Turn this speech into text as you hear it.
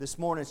this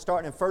morning,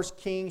 starting in 1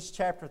 Kings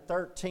chapter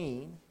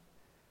 13.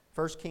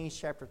 1 Kings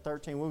chapter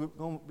 13. We're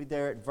going to be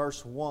there at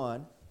verse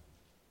 1.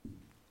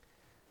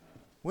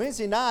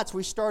 Wednesday nights,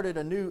 we started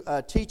a new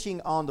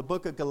teaching on the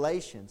book of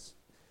Galatians.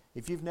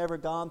 If you've never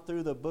gone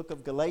through the book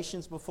of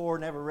Galatians before,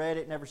 never read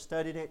it, never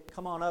studied it,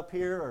 come on up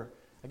here, or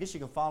I guess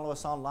you can follow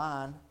us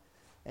online,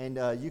 and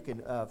you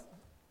can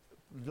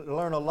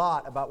learn a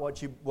lot about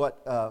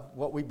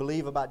what we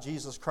believe about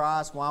Jesus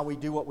Christ, why we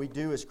do what we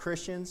do as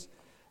Christians,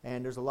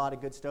 and there's a lot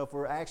of good stuff.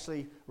 We're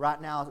actually right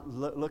now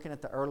looking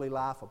at the early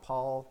life of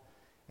Paul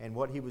and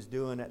what he was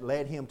doing that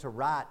led him to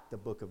write the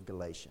book of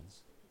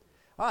Galatians.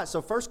 All right,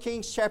 so 1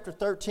 Kings chapter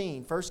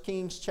 13. 1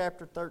 Kings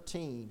chapter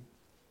 13.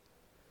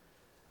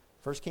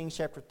 1 Kings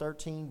chapter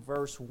 13,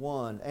 verse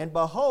 1. And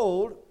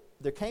behold,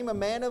 there came a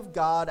man of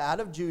God out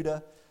of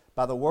Judah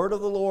by the word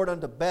of the Lord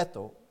unto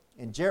Bethel,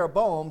 and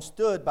Jeroboam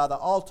stood by the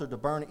altar to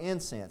burn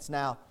incense.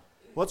 Now,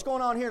 what's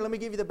going on here? Let me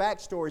give you the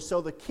backstory.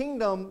 So the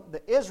kingdom,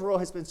 Israel,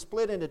 has been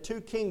split into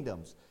two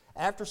kingdoms.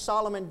 After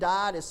Solomon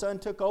died, his son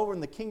took over,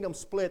 and the kingdom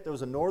split. There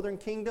was a northern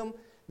kingdom,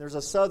 there's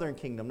a southern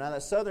kingdom. Now,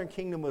 that southern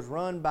kingdom was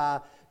run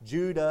by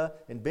Judah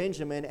and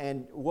Benjamin,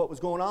 and what was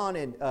going on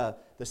in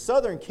the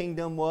southern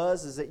kingdom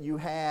is that you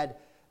had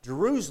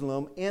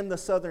Jerusalem in the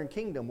southern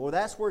kingdom. Well,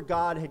 that's where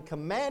God had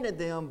commanded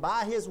them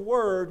by His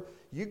word,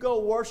 you go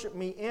worship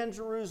me in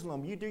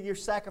Jerusalem. You do your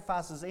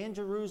sacrifices in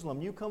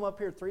Jerusalem. You come up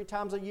here 3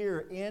 times a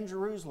year in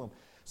Jerusalem.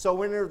 So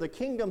whenever the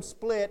kingdom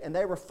split and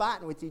they were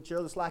fighting with each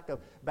other, it's like a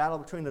battle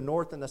between the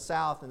north and the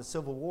south in the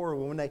Civil War.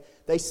 When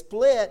they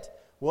split,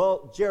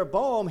 well,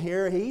 Jeroboam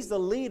here, he's the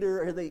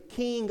leader, or the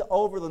king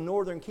over the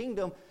northern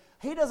kingdom.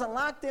 He doesn't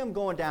like them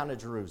going down to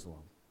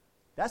Jerusalem.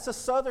 That's the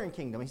southern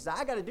kingdom. He said,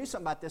 I got to do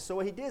something about this. So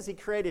what he did is he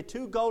created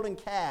 2 golden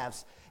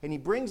calves, and he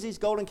brings these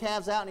golden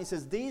calves out, and he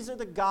says, these are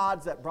the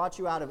gods that brought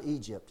you out of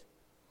Egypt.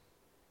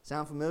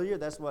 Sound familiar?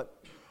 That's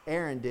what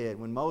Aaron did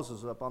when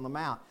Moses was up on the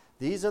mount.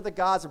 These are the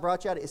gods that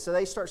brought you out. So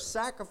they start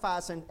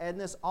sacrificing at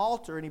this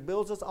altar, and he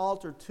builds this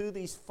altar to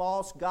these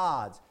false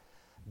gods.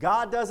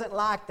 God doesn't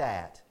like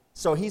that.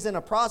 So he's in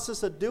a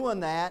process of doing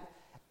that,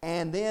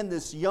 and then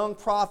this young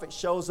prophet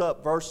shows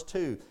up, verse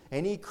 2,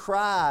 and he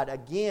cried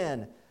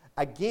again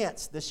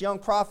against this young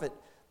prophet.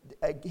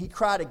 He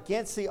cried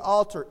against the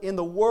altar in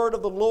the word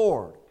of the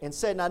Lord and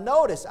said, now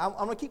notice, I'm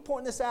going to keep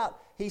pointing this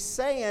out. He's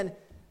saying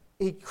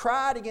he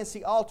cried against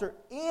the altar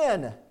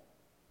in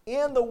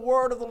the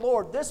word of the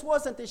Lord. This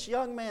wasn't this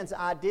young man's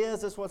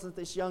ideas. This wasn't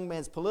this young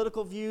man's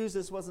political views.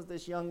 This wasn't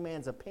this young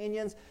man's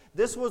opinions.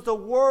 This was the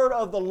word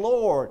of the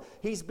Lord.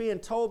 He's being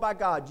told by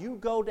God, you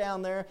go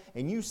down there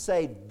and you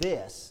say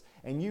this,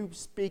 and you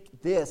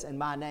speak this in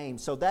my name.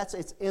 So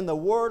it's in the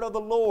word of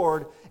the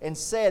Lord, and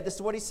said, this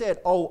is what he said,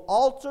 O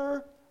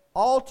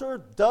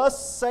altar,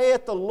 thus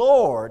saith the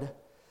Lord,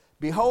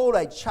 behold,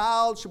 a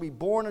child shall be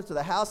born into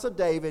the house of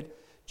David,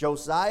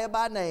 Josiah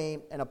by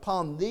name, and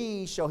upon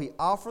thee shall he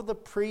offer the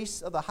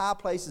priests of the high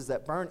places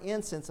that burn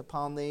incense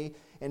upon thee,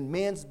 and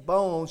men's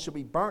bones shall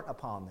be burnt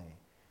upon thee.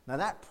 Now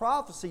that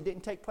prophecy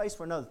didn't take place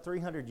for another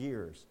 300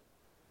 years.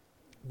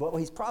 But what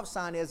he's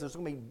prophesying is there's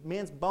going to be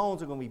men's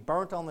bones are going to be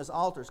burnt on this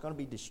altar. It's going to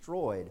be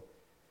destroyed.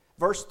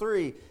 Verse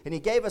 3, and he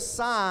gave a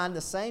sign the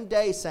same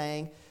day,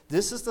 saying,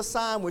 this is the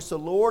sign which the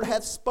Lord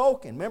hath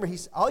spoken. Remember,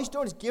 all he's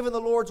doing is giving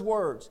the Lord's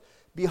words.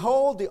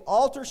 Behold, the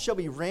altar shall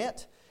be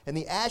rent, and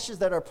the ashes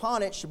that are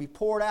upon it shall be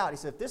poured out. He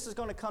said, if this is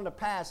going to come to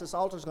pass, this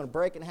altar is going to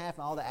break in half,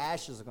 and all the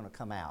ashes are going to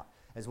come out,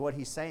 is what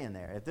he's saying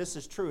there. If this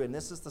is true, and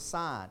this is the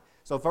sign.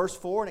 So verse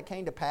 4, and it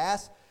came to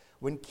pass,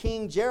 when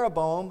King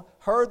Jeroboam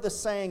heard the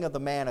saying of the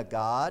man of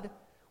God,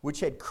 which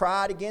had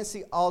cried against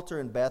the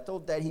altar in Bethel,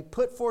 that he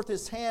put forth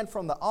his hand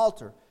from the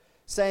altar,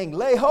 saying,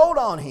 lay hold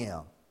on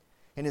him.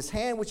 And his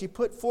hand which he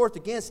put forth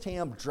against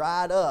him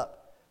dried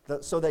up,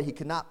 so that he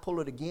could not pull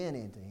it again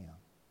into him.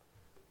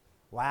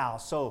 Wow,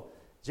 so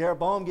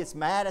Jeroboam gets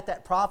mad at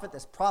that prophet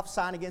that's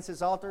prophesying against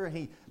his altar, and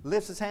he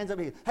lifts his hands up.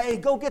 Hey,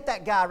 go get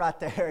that guy right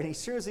there. And as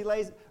soon as he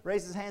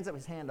raises his hands up,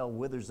 his hand all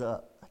withers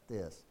up like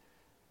this.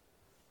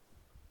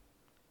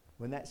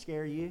 Wouldn't that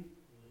scare you?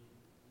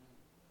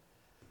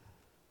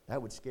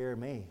 That would scare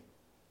me.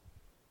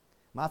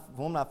 One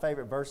of my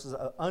favorite verses,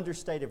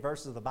 understated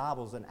verses of the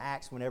Bible is in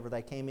Acts, whenever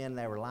they came in and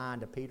they were lying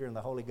to Peter and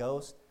the Holy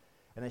Ghost.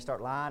 And they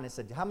start lying and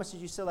said, how much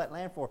did you sell that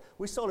land for?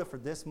 We sold it for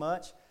this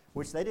much,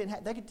 which they didn't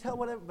have. They could tell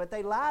whatever, but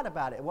they lied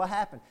about it. What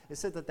happened? It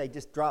said that they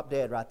just dropped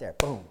dead right there.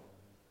 Boom.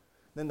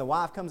 Then the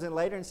wife comes in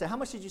later and said, how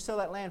much did you sell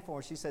that land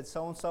for? She said,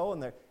 so-and-so.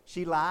 And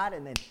she lied.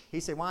 And then he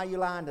said, why are you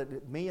lying to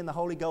me and the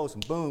Holy Ghost?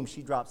 And boom,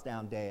 she drops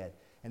down dead.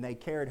 And they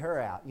carried her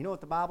out. You know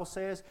what the Bible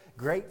says?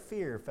 Great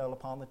fear fell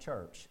upon the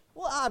church.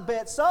 Well, I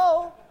bet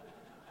so.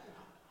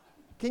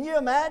 Can you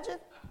imagine?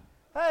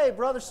 Hey,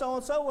 brother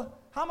so-and-so,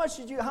 how much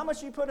did you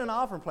put in an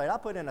offering plate? I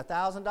put in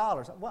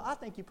 $1,000. Well, I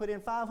think you put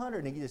in $500.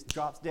 And he just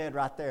drops dead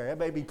right there.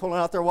 Everybody be pulling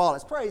out their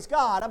wallets. Praise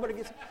God. I better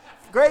get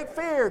great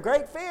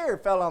fear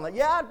fell on that.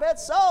 Yeah, I bet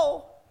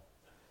so.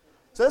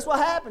 So that's what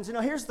happens. You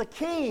know, here's the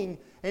king,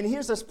 and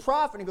here's this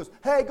prophet, and he goes,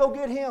 hey, go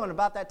get him. And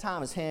about that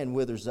time, his hand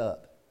withers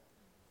up.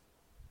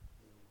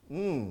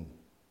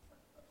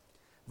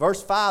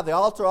 Verse 5, the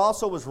altar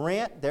also was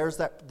rent. There's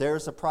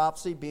the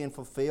prophecy being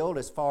fulfilled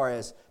as far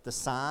as the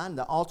sign.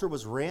 The altar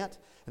was rent,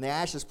 and the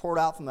ashes poured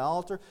out from the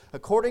altar,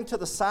 according to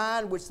the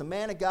sign which the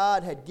man of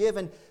God had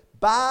given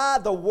by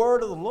the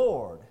word of the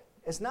Lord.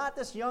 It's not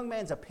this young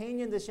man's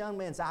opinion, this young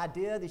man's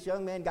idea. This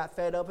young man got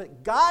fed up with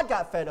it. God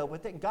got fed up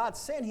with it, and God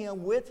sent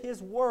him with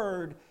his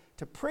word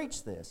to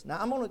preach this.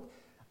 Now,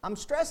 I'm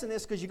stressing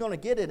this because you're going to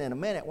get it in a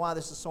minute why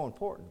this is so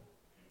important.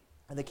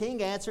 And the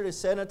king answered and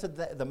said unto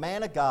the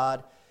man of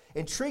God,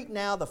 Entreat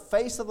now the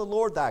face of the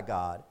Lord thy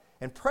God,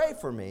 and pray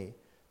for me,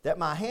 that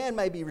my hand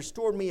may be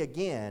restored me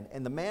again.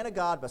 And the man of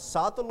God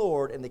besought the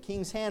Lord, and the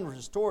king's hand was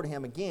restored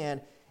him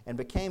again, and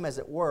became as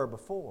it were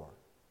before.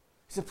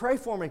 He said, pray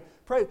for me.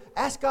 Pray.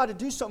 Ask God to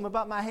do something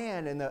about my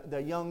hand. And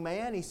the young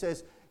man, he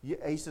says,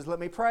 let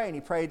me pray. And he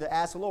prayed to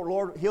ask the Lord,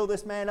 Lord, heal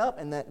this man up.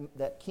 And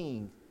that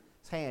king's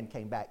hand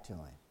came back to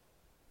him.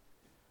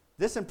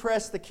 This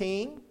impressed the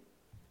king.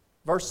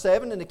 Verse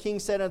 7, and the king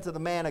said unto the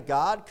man of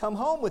God, Come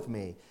home with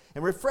me,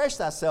 and refresh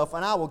thyself,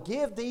 and I will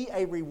give thee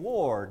a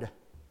reward.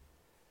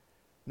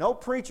 No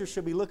preacher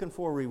should be looking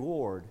for a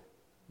reward.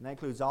 And that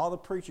includes all the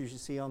preachers you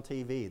see on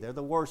TV. They're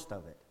the worst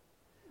of it.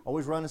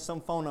 Always running some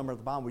phone number at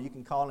the bottom where you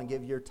can call and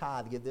give your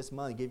tithe, give this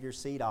money, give your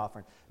seed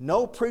offering.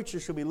 No preacher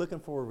should be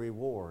looking for a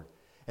reward.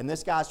 And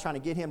this guy's trying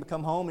to get him to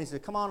come home. And he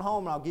said, Come on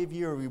home, and I'll give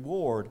you a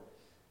reward.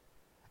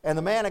 And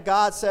the man of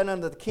God said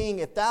unto the king,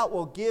 If thou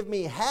wilt give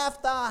me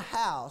half thine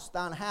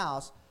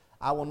house,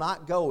 I will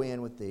not go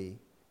in with thee.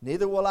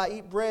 Neither will I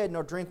eat bread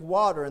nor drink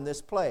water in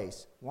this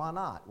place. Why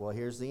not? Well,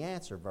 here's the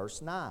answer,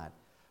 verse 9.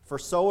 For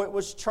so it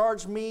was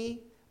charged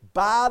me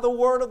by the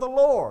word of the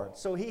Lord.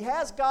 So he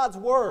has God's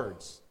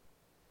words.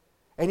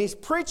 And he's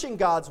preaching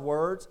God's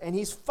words, and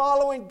he's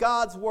following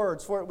God's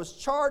words. For it was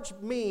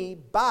charged me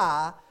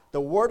by the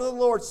word of the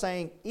Lord,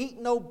 saying, Eat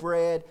no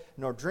bread,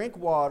 nor drink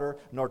water,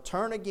 nor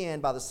turn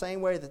again by the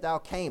same way that thou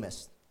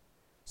camest.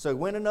 So he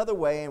went another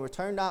way, and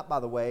returned not by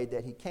the way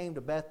that he came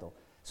to Bethel.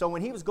 So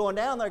when he was going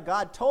down there,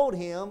 God told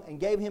him and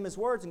gave him his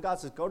words. And God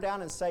says, go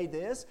down and say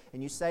this,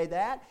 and you say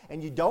that,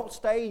 and you don't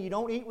stay, and you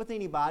don't eat with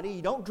anybody,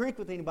 you don't drink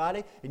with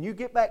anybody, and you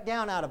get back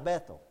down out of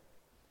Bethel.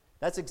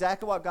 That's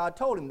exactly what God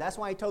told him. That's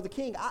why he told the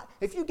king,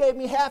 if you gave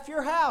me half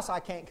your house, I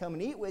can't come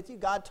and eat with you.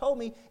 God told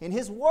me in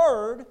his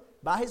word,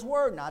 by his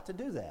word, not to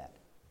do that.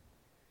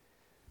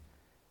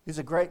 He's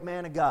a great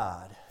man of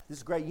God. This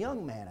is a great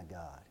young man of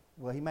God.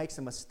 Well, he makes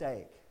a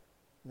mistake.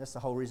 And that's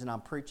the whole reason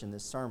I'm preaching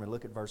this sermon.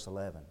 Look at verse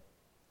 11.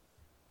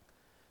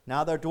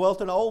 Now there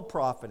dwelt an old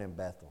prophet in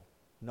Bethel,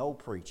 no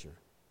preacher.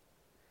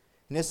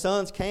 And his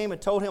sons came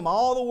and told him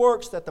all the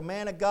works that the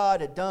man of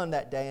God had done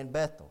that day in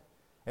Bethel.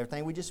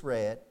 Everything we just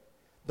read.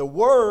 The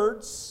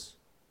words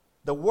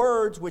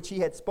which he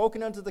had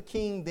spoken unto the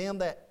king,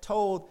 they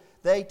told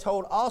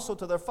also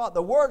to their father.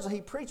 The words that he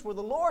preached were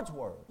the Lord's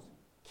words.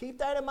 Keep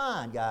that in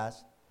mind,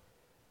 guys.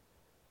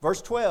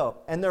 Verse 12,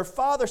 and their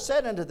father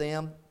said unto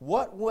them,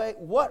 What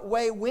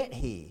way went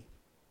he?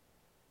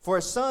 For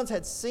his sons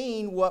had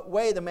seen what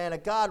way the man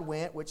of God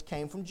went, which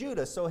came from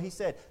Judah. So he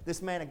said,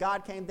 this man of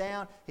God came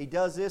down, he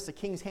does this, the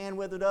king's hand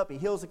withered up, he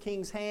heals the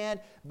king's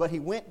hand, but he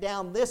went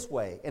down this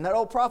way. And that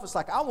old prophet's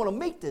like, I want to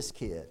meet this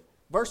kid.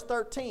 Verse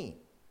 13.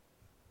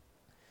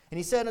 And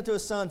he said unto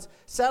his sons,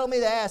 Saddle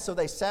me the ass. So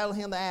they saddled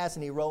him the ass,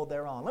 and he rode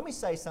thereon. Let me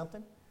say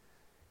something.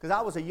 Because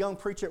I was a young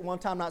preacher at one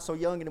time, not so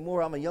young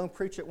anymore. I'm a young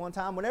preacher at one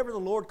time. Whenever the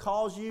Lord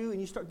calls you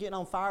and you start getting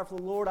on fire for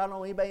the Lord, I don't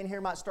know, anybody in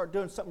here might start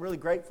doing something really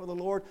great for the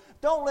Lord.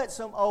 Don't let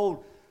some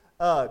old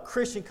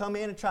Christian come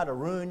in and try to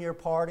ruin your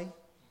party.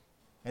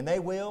 And they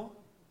will.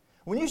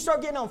 When you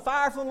start getting on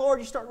fire for the Lord,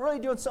 you start really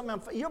doing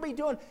something. You'll be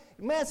doing,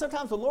 man,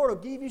 sometimes the Lord will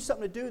give you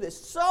something to do that's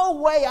so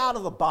way out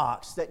of the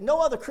box that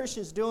no other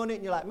Christian's doing it.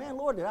 And you're like, man,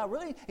 Lord, did I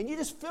really? And you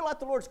just feel like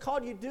the Lord's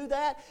called you to do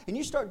that. And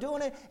you start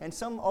doing it, and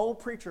some old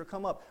preacher will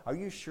come up. Are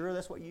you sure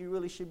that's what you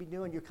really should be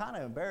doing? You're kind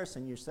of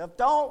embarrassing yourself.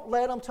 Don't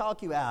let them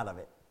talk you out of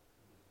it.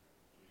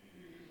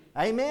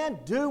 Amen?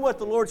 Do what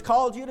the Lord's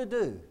called you to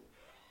do.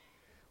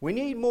 We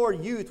need more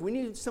youth. We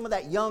need some of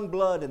that young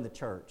blood in the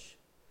church.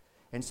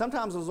 And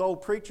sometimes those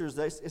old preachers,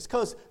 it's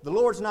because the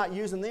Lord's not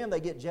using them, they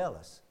get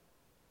jealous.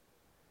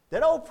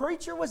 That old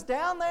preacher was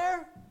down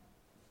there.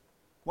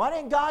 Why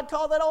didn't God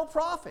call that old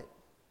prophet?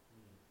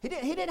 He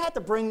didn't have to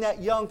bring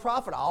that young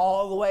prophet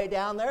all the way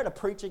down there to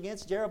preach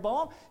against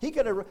Jeroboam. He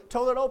could have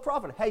told that old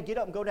prophet, hey, get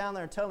up and go down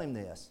there and tell him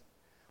this.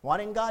 Why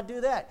didn't God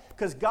do that?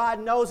 Because God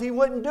knows he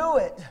wouldn't do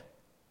it.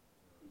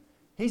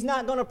 He's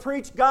not going to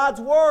preach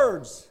God's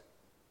words.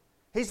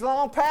 He's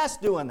long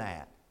past doing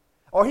that.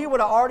 Or he would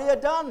have already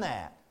done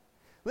that.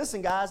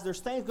 Listen, guys, there's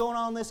things going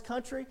on in this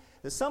country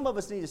that some of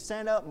us need to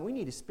stand up and we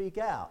need to speak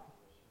out.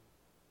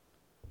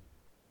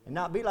 And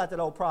not be like that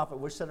old prophet.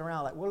 We're sitting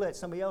around like, we'll let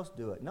somebody else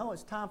do it. No,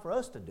 it's time for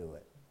us to do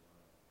it.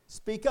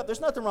 Speak up.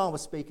 There's nothing wrong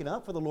with speaking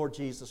up for the Lord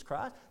Jesus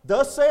Christ.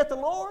 Thus saith the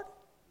Lord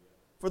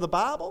for the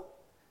Bible.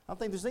 I don't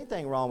think there's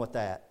anything wrong with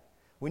that.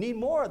 We need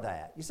more of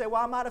that. You say,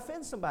 well, I might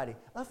offend somebody.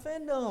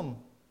 Offend them.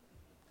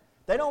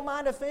 They don't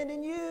mind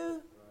offending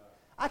you.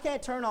 I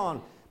can't turn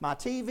on my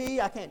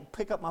TV, I can't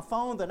pick up my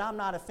phone, that I'm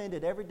not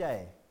offended every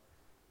day.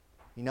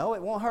 You know,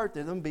 it won't hurt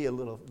them be a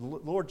little.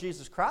 Lord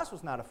Jesus Christ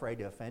was not afraid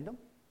to offend them.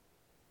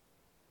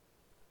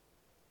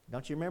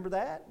 Don't you remember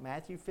that?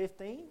 Matthew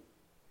 15.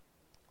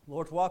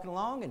 Lord's walking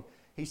along and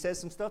he says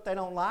some stuff they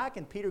don't like,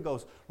 and Peter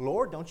goes,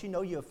 Lord, don't you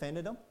know you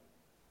offended them?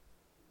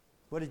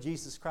 What did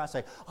Jesus Christ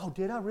say? Oh,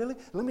 did I really?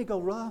 Let me go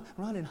run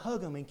and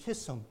hug them and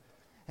kiss them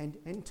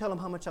and tell them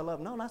how much I love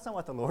them. No, that's not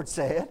what the Lord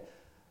said.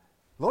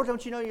 Lord,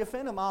 don't you know you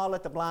offend them? I'll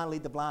let the blind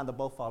lead the blind. They'll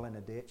both fall in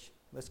a ditch.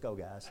 Let's go,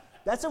 guys.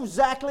 That's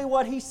exactly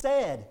what he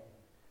said.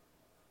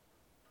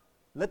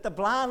 Let the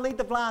blind lead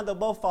the blind. They'll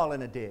both fall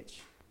in a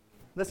ditch.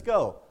 Let's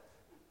go.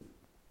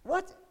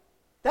 What?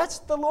 That's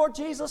the Lord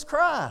Jesus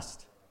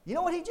Christ. You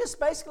know what he just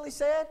basically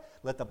said?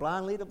 Let the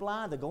blind lead the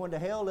blind. They're going to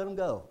hell. Let them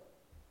go.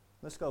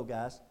 Let's go,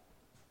 guys.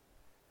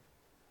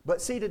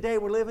 But see, today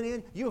we're living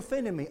in, you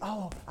offended me.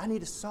 Oh, I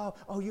need to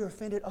solve. Oh, you're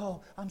offended.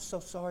 Oh, I'm so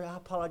sorry. I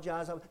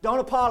apologize. Don't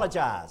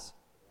apologize.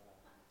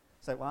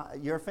 Say, well,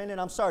 you're offended.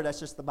 I'm sorry. That's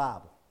just the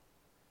Bible.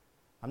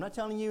 I'm not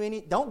telling you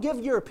any. Don't give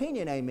your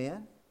opinion,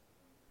 amen.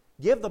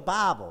 Give the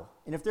Bible.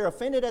 And if they're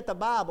offended at the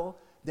Bible,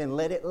 then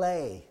let it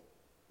lay.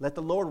 Let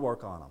the Lord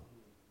work on them.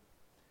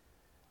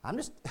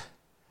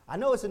 I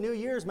know it's a New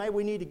Year's. Maybe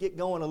we need to get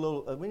going a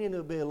little. We need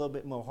to be a little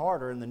bit more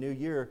harder in the new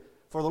year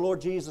for the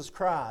Lord Jesus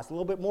Christ. A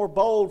little bit more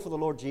bold for the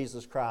Lord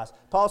Jesus Christ.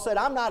 Paul said,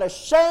 I'm not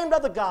ashamed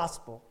of the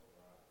gospel.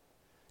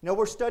 You know,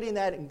 we're studying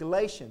that in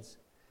Galatians.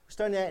 We're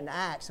studying that in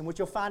Acts. And what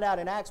you'll find out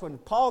in Acts, when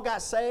Paul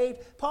got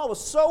saved, Paul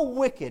was so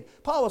wicked,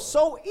 Paul was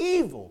so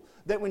evil,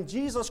 that when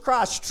Jesus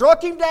Christ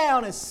struck him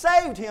down and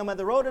saved him at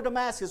the road to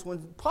Damascus, when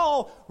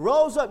Paul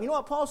rose up, you know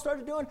what Paul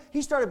started doing?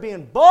 He started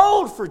being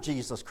bold for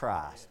Jesus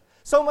Christ.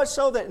 So much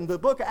so that in the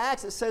book of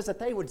Acts it says that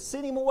they would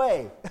send him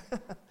away.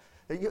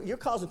 You're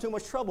causing too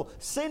much trouble.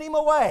 Send him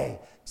away.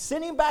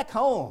 Send him back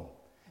home.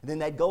 And then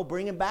they'd go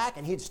bring him back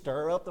and he'd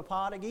stir up the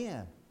pot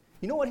again.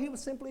 You know what he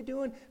was simply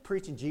doing?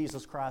 Preaching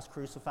Jesus Christ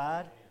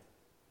crucified.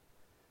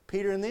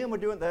 Peter and them were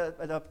doing,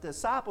 the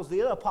disciples,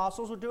 the other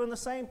apostles were doing the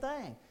same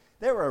thing.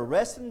 They were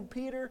arresting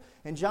Peter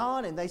and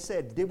John, and they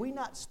said, did we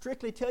not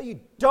strictly tell you,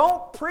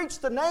 don't preach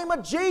the name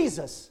of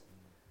Jesus?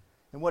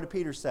 And what did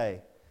Peter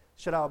say?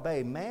 Should I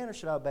obey man or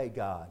should I obey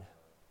God?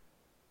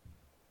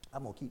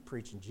 I'm going to keep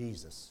preaching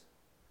Jesus.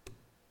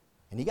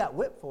 And he got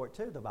whipped for it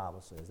too, the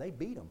Bible says. They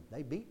beat him.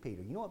 They beat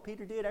Peter. You know what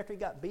Peter did after he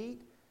got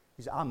beat?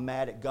 He said, I'm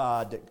mad at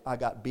God that I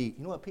got beat.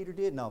 You know what Peter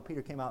did? No,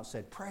 Peter came out and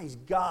said, praise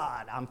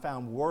God, I'm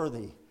found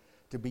worthy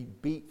to be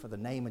beat for the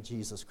name of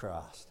Jesus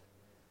Christ.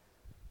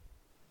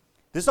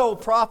 This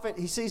old prophet,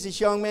 he sees this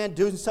young man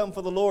doing something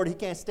for the Lord. He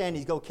can't stand it.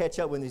 He's going to catch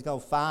up with him. He's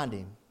going to find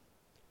him.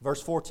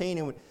 Verse 14,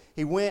 and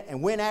he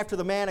went after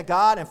the man of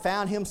God and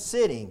found him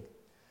sitting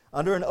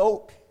under an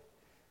oak.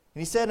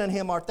 And he said unto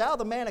him, art thou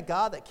the man of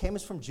God that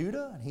camest from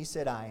Judah? And he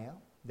said, I am.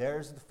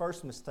 There's the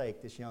first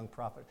mistake, this young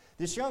prophet.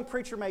 This young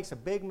preacher makes a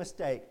big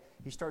mistake.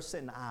 He starts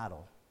sitting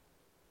idle.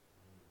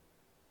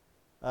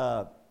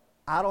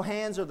 Idle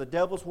hands are the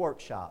devil's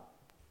workshop.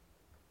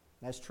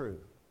 That's true.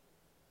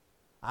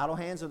 Idle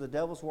hands are the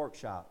devil's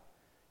workshop.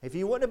 If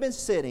he wouldn't have been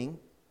sitting,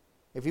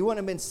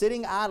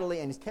 idly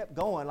and he kept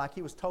going like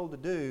he was told to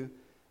do,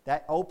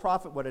 that old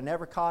prophet would have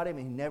never caught him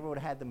and he never would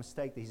have had the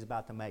mistake that he's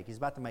about to make. He's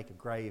about to make a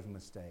grave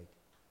mistake.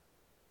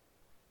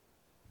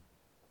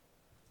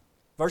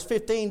 Verse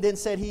 15, then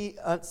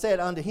said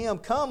unto him,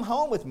 come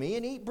home with me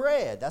and eat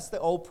bread. That's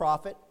the old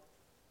prophet.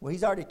 Well,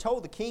 he's already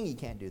told the king he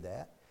can't do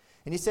that.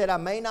 And he said, I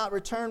may not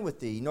return with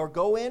thee, nor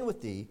go in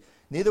with thee.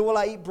 Neither will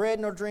I eat bread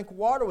nor drink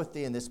water with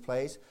thee in this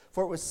place.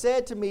 For it was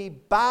said to me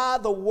by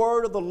the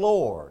word of the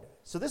Lord.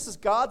 So this is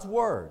God's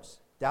words.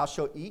 Thou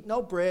shalt eat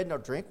no bread nor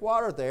drink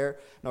water there,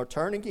 nor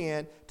turn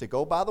again to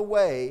go by the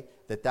way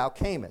that thou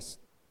camest.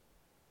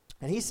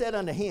 And he said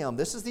unto him,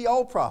 this is the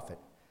old prophet.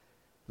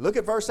 Look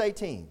at verse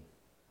 18.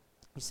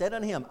 He said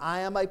unto him, I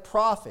am a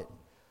prophet,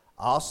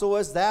 also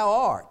as thou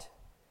art.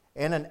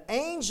 And an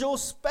angel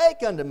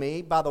spake unto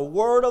me by the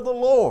word of the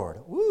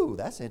Lord. Woo,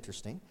 that's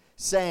interesting.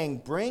 Saying,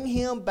 bring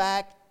him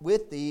back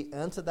with thee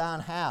unto thine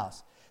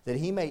house, that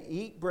he may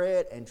eat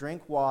bread and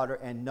drink water.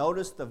 And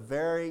notice the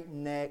very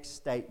next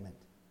statement.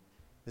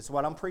 This is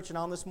what I'm preaching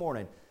on this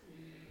morning.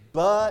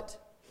 But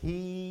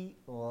he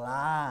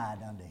lied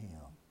unto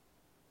him.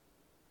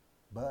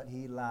 But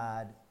he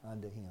lied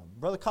unto him.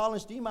 Brother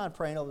Collins, do you mind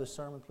praying over this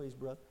sermon, please,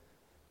 brother?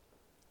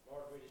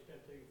 Lord, we just come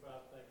to you,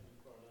 Father. Thank you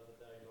for another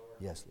day, Lord.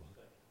 Yes, Lord.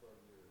 Thank you for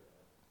your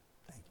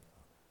Thank you,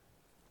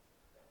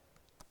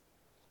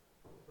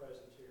 Lord.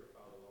 presence here,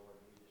 Father, Lord.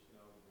 We just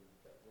know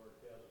that word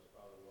tells us,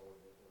 Father, Lord,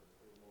 that we're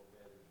two more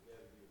gathered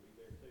together. You'll be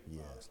there too,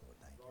 Father. Yes, Lord.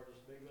 Thank you. Lord,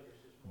 just be with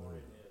us this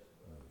morning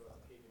as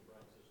Brother Keegan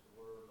brings us the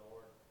word,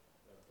 Lord,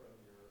 from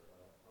your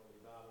Holy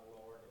Bible,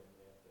 Lord, and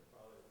that,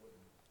 Father, it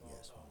wouldn't fall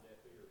Yes, on Lord.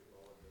 deaf ears,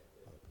 Lord.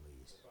 Oh,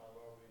 please.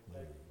 Father, Lord, we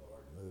take it,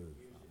 Lord, Move,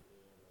 and use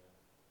it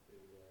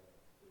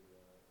to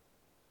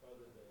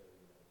further the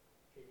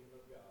kingdom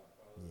of God,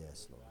 Father.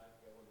 Yes, We Lord.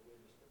 might go and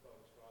witness to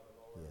folks, Father,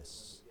 Lord, Yes.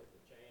 when we get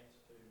the chance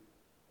to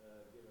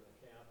give an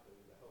account to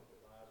the hope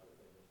that lies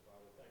within us,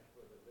 Father. Thank you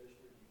for the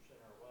visitors you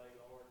sent our way,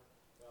 Lord.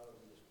 Father,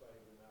 we just pray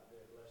we might be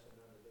a blessing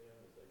unto them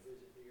as they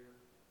visit here.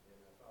 And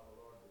Father,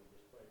 Lord, we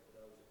just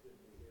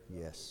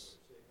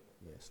Yes.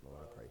 Yes, Lord,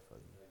 I pray for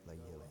you. Lay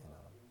your hand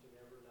on them. each and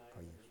every night,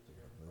 Pray your each and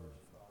spirit. every Move,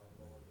 person, Father.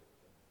 Father, Lord,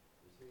 Move. that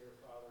is here,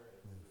 Father, and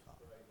we Move, just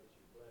Father. pray that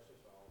you bless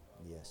us all,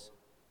 Father, Yes.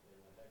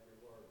 Lord, and have your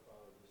word,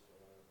 Father, just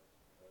light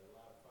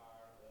a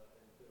fire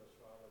into us,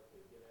 Father, to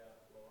get out,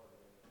 Lord,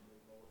 and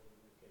move more through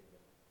your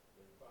kingdom.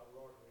 And Father,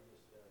 Lord, we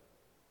just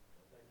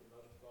thank you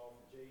most of all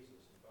for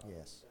Jesus, and Father,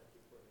 Yes. we thank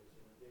you for his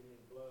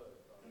redeeming blood,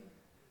 Father.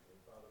 And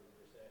Father, we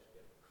just ask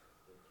that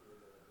you would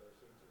bless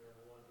each and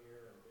every one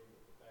here and be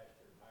with the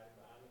pastor and hide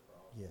him behind the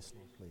cross. Yes, In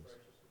Lord, Jesus' please.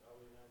 precious and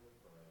holy name we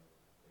pray.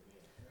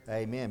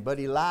 Amen. Amen. But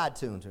he lied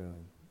to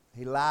him.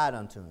 He lied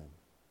unto him.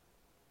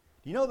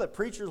 Do you know that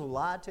preachers will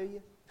lie to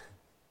you?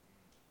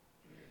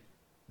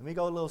 Let me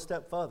go a little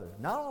step further.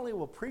 Not only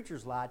will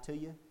preachers lie to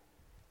you,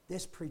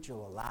 this preacher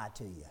will lie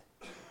to you.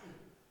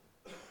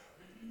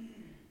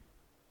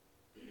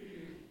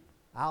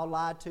 I'll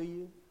lie to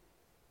you.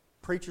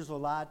 Preachers will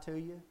lie to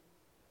you.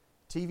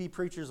 TV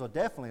preachers will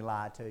definitely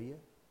lie to you.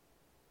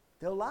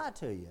 They'll lie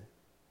to you.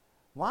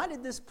 Why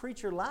did this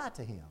preacher lie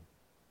to him?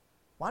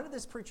 Why did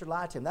this preacher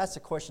lie to him? That's the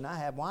question I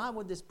have. Why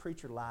would this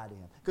preacher lie to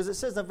him? Because it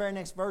says in the very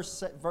next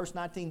verse, verse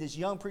 19, this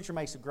young preacher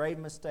makes a grave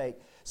mistake.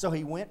 So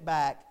he went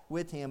back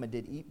with him and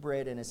did eat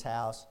bread in his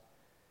house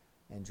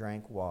and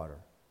drank water.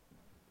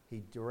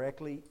 He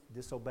directly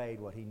disobeyed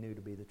what he knew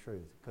to be the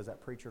truth because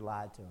that preacher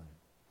lied to him.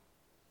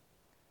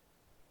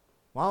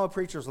 Why would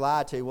preachers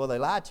lie to you? Well, they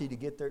lie to you to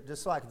get their,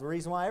 just like the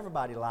reason why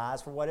everybody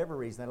lies, for whatever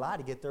reason, they lie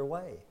to get their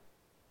way.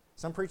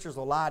 Some preachers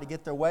will lie to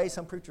get their way.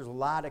 Some preachers will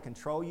lie to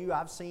control you.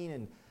 I've seen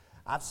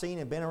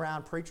and been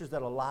around preachers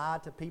that will lie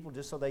to people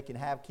just so they can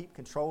keep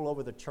control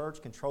over the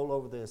church, control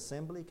over the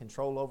assembly,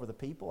 control over the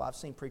people. I've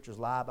seen preachers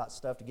lie about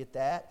stuff to get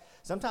that.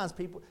 Sometimes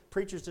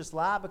preachers just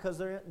lie because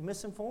they're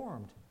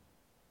misinformed.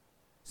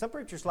 Some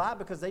preachers lie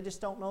because they just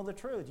don't know the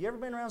truth. You ever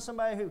been around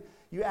somebody who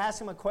you ask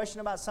them a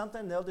question about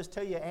something, they'll just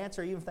tell you an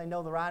answer even if they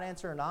know the right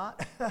answer or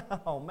not?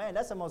 Oh man,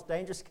 that's the most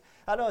dangerous.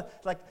 I know,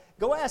 like,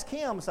 go ask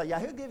him. Say, yeah,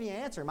 he'll give you an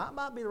answer. It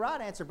might be the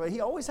right answer, but he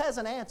always has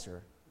an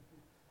answer.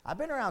 I've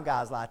been around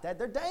guys like that.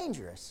 They're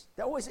dangerous.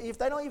 They always, if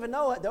they don't even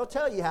know it, they'll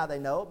tell you how they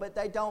know it, but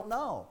they don't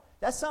know.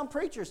 That's some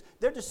preachers.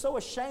 They're just so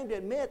ashamed to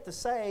admit to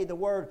say the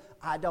word,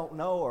 I don't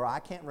know, or I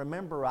can't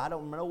remember, or I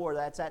don't know where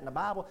that's at in the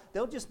Bible.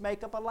 They'll just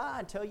make up a lie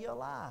and tell you a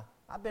lie.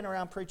 I've been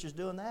around preachers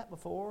doing that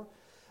before.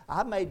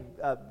 I've made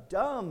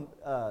dumb,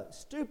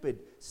 stupid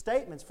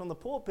statements from the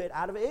pulpit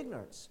out of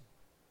ignorance.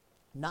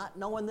 Not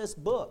knowing this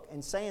book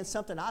and saying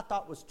something I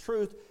thought was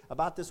truth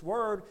about this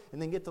word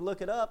and then get to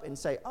look it up and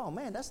say, oh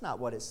man, that's not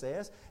what it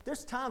says.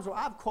 There's times where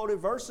I've quoted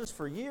verses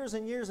for years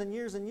and years and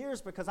years and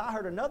years because I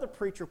heard another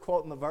preacher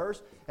quoting the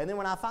verse, and then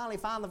when I finally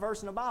found the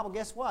verse in the Bible,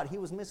 guess what? He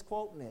was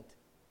misquoting it.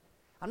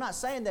 I'm not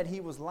saying that he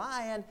was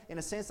lying in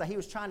a sense that he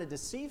was trying to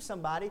deceive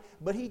somebody,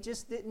 but he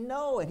just didn't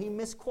know and he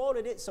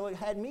misquoted it, so it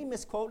had me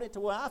misquoting it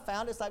to where I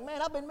found it's like,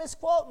 man, I've been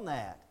misquoting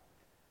that.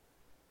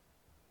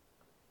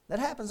 That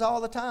happens all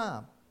the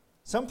time.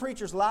 Some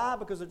preachers lie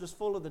because they're just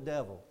full of the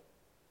devil.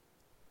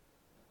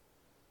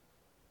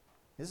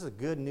 This is a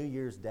good New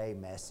Year's Day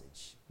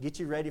message. Get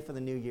you ready for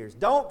the New Year's.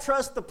 Don't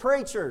trust the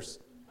preachers.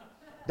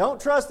 Don't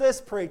trust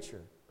this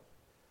preacher.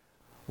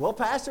 Well,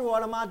 Pastor,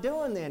 what am I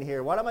doing then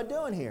here? What am I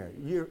doing here?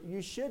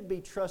 You should be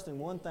trusting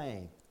one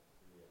thing,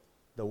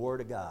 the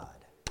Word of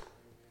God,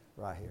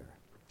 right here.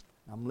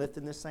 I'm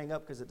lifting this thing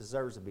up because it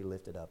deserves to be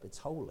lifted up. It's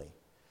holy.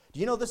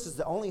 Do you know this is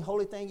the only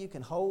holy thing you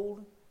can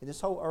hold in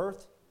this whole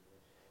earth?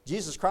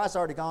 Jesus Christ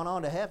already gone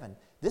on to heaven.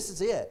 This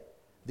is it.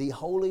 The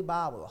Holy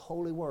Bible, the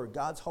Holy Word,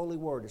 God's Holy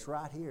Word is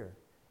right here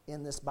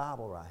in this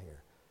Bible right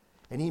here.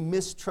 And he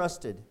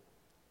mistrusted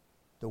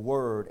the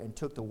Word and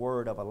took the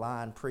word of a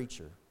lying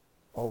preacher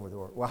over the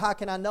Word. Well, how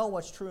can I know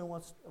what's true and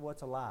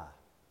what's a lie?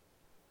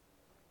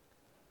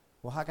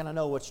 Well, how can I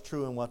know what's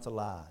true and what's a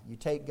lie? You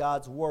take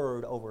God's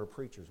Word over a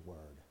preacher's word.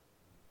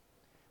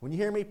 When you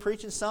hear me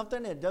preaching something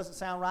and it doesn't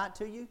sound right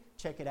to you,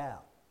 check it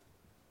out.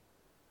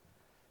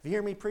 If you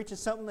hear me preaching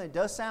something that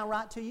does sound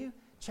right to you,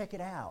 check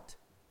it out.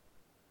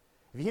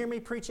 If you hear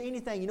me preach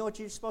anything, you know what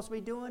you're supposed to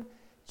be doing?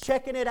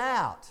 Checking it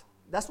out.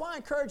 That's why I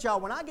encourage y'all,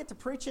 when I get to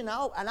preaching,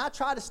 and I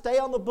try to stay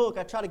on the book,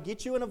 I try to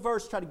get you in a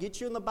verse, try to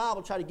get you in the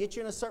Bible, try to get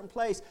you in a certain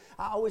place,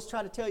 I always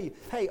try to tell you,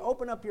 hey,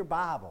 open up your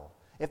Bible.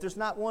 If there's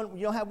not one,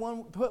 you don't have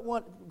one,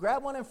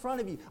 grab one in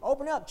front of you.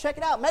 Open it up, check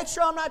it out. Make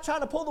sure I'm not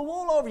trying to pull the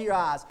wool over your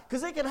eyes,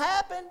 because it can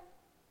happen.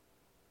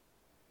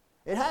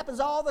 It happens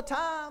all the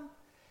time.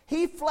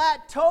 He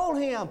flat told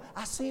him,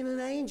 I seen an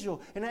angel,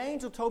 and an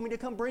angel told me to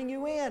come bring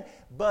you in.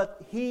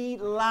 But he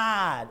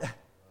lied.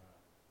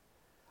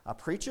 A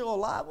preacher will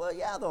lie? Well,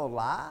 yeah, they'll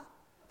lie.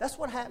 That's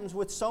what happens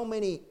with so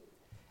many,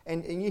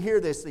 and you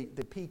hear this, the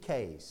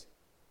PKs.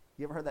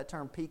 You ever heard that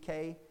term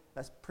PK?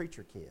 That's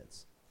preacher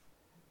kids.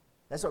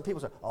 That's what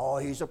people say, oh,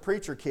 he's a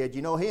preacher kid.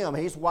 You know him,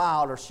 he's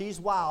wild, or she's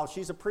wild,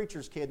 she's a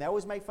preacher's kid. And they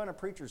always make fun of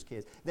preacher's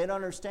kids. They don't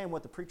understand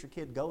what the preacher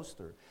kid goes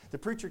through. The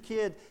preacher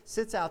kid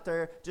sits out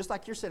there, just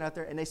like you're sitting out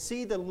there, and they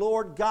see the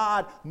Lord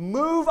God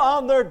move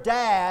on their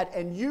dad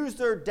and use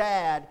their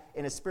dad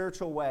in a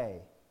spiritual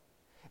way.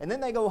 And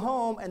then they go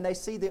home and they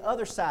see the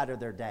other side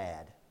of their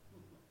dad.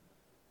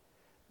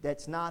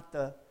 that's not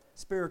the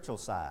spiritual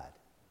side.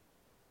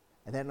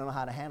 And they don't know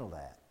how to handle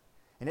that.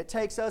 And it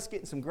takes us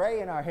getting some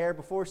gray in our hair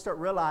before we start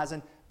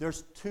realizing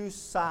there's two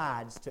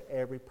sides to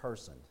every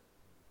person.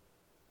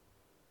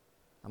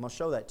 I'm going to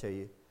show that to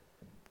you.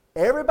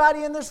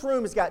 Everybody in this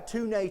room has got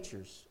two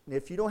natures. And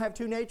if you don't have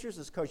two natures,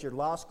 it's because you're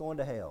lost going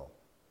to hell.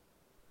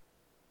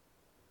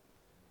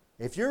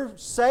 If you're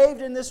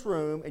saved in this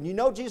room and you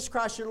know Jesus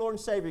Christ, your Lord and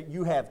Savior,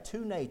 you have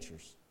two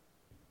natures.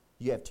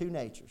 You have two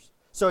natures.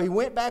 So he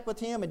went back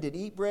with him and did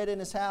eat bread in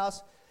his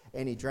house,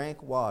 and he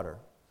drank water.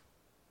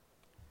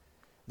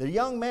 The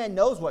young man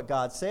knows what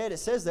God said. It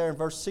says there in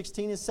verse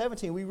 16 and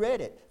 17, we read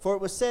it. For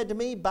it was said to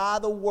me by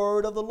the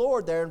word of the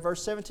Lord. There in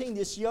verse 17,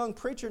 this young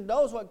preacher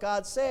knows what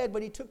God said,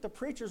 but he took the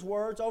preacher's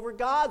words over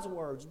God's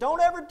words.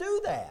 Don't ever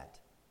do that.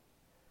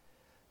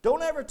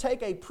 Don't ever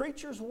take a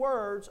preacher's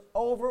words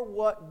over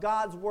what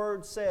God's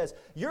word says.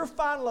 Your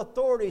final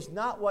authority is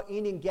not what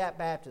Indian Gap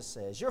Baptist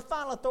says. Your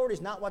final authority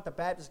is not what the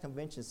Baptist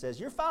Convention says.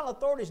 Your final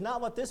authority is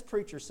not what this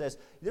preacher says.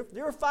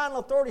 Your final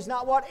authority is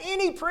not what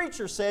any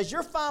preacher says.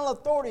 Your final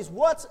authority is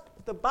what's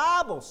the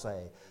Bible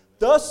say.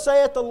 Thus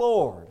saith the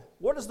Lord.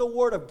 What does the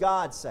Word of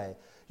God say?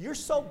 You're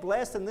so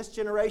blessed in this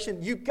generation.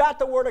 You've got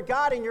the Word of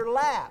God in your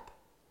lap.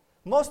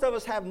 Most of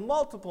us have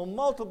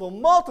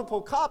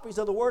multiple copies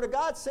of the Word of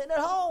God sitting at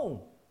home.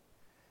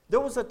 There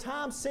was a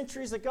time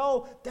centuries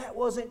ago that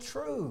wasn't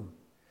true.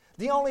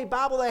 The only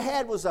Bible they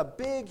had was a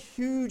big,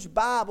 huge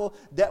Bible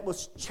that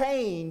was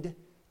chained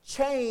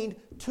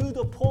to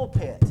the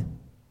pulpit.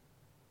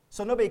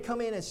 So nobody could come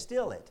in and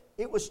steal it.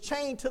 It was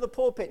chained to the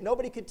pulpit.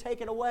 Nobody could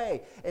take it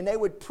away. And they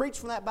would preach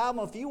from that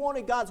Bible. If you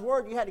wanted God's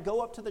Word, you had to go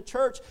up to the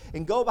church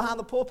and go behind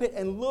the pulpit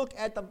and look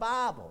at the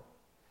Bible.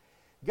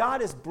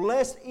 God has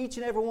blessed each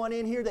and every one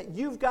in here that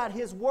you've got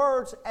His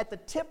words at the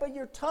tip of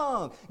your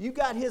tongue. You've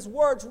got His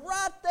words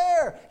right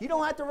there. You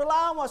don't have to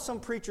rely on what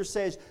some preacher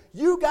says.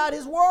 You got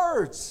His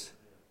words.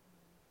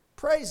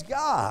 Praise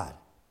God.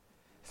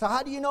 So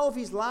how do you know if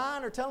he's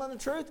lying or telling the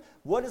truth?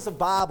 What does the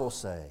Bible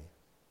say?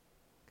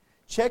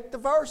 Check the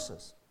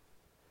verses.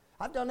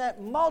 I've done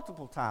that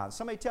multiple times.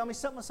 Somebody tell me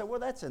something, I say,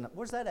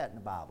 where's that at in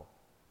the Bible?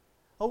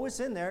 Oh, it's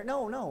in there.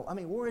 No. I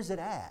mean, where is it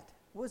at?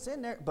 Well, it's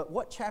in there, but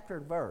what chapter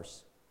and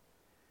verse?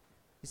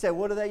 You say,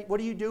 what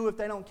do you do if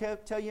they don't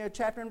tell you a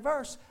chapter and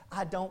verse?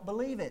 I don't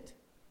believe it.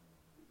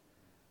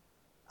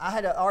 I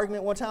had an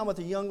argument one time with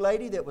a young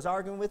lady that was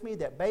arguing with me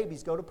that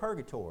babies go to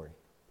purgatory.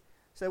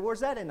 I said, where's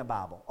that in the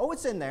Bible? Oh,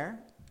 it's in there.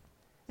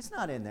 It's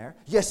not in there.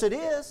 Yes, it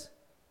is.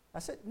 I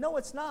said, no,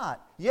 it's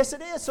not. Yes,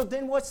 it is. So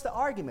then what's the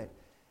argument?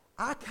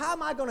 How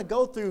am I going to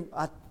go through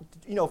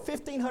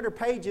 1,500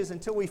 pages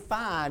until we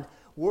find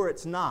where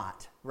it's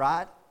not,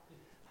 right?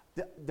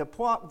 The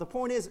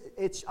point is,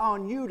 it's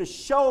on you to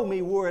show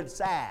me where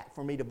it's at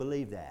for me to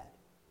believe that.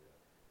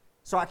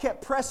 So I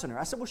kept pressing her.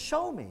 I said, well,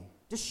 show me.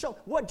 Just show.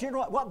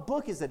 What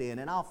book is it in?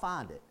 And I'll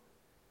find it.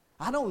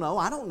 I don't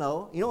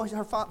know. You know what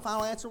her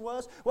final answer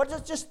was? Well,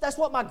 just that's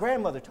what my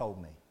grandmother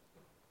told me.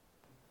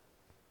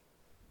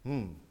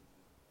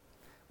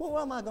 Well,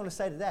 what am I going to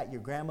say to that?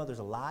 Your grandmother's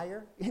a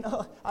liar?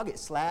 I'll get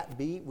slapped,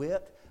 beat,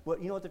 whipped. Well,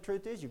 you know what the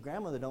truth is? Your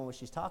grandmother don't know what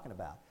she's talking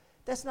about.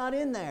 That's not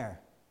in there.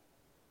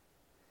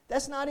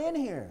 That's not in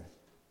here.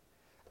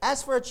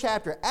 Ask for a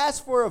chapter.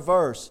 Ask for a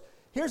verse.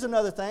 Here's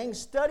another thing.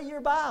 Study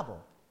your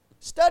Bible.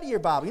 Study your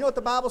Bible. You know what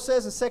the Bible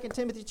says in 2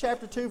 Timothy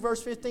chapter 2,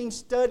 verse 15?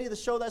 Study to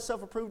show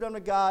thyself approved unto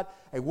God,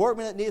 a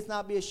workman that needeth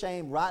not be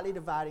ashamed, rightly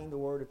dividing the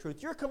word of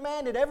truth. You're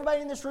commanded,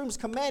 everybody in this room is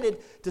commanded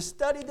to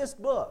study this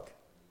book.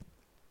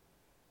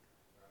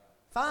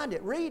 Find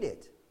it, read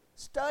it,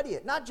 study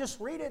it. Not just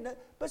read it,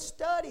 but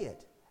study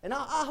it. And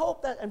I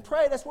hope that and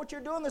pray that's what you're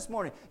doing this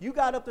morning. You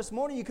got up this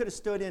morning, you could have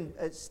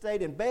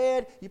stayed in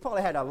bed. You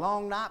probably had a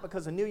long night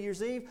because of New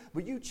Year's Eve,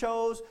 but you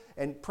chose,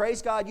 and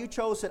praise God, you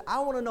chose that I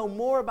want to know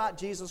more about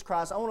Jesus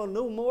Christ. I want to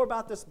know more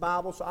about this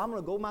Bible, so I'm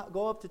going to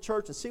go up to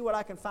church and see what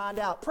I can find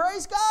out.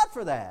 Praise God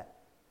for that.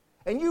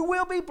 And you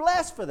will be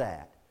blessed for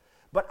that.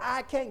 But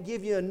I can't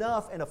give you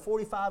enough in a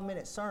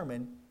 45-minute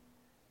sermon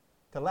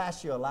to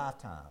last you a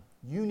lifetime.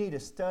 You need to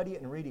study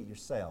it and read it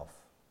yourself.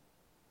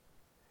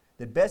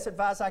 The best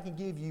advice I can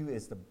give you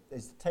is to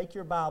take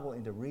your Bible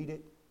and to read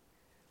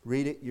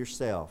it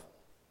yourself.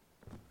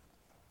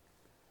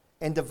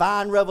 And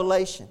divine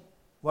revelation.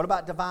 What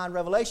about divine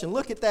revelation?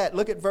 Look at that.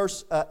 Look at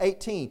verse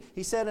 18.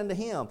 He said unto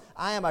him,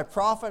 I am a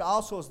prophet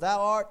also as thou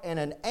art, and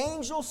an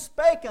angel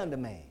spake unto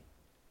me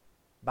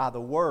by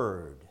the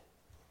word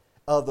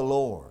of the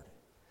Lord.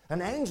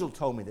 An angel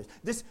told me this.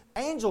 This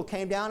angel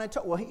came down and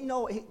told,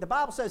 the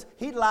Bible says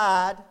he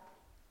lied.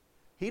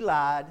 He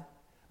lied.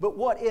 But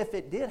what if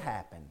it did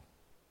happen?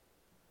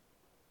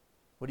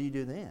 What do you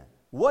do then?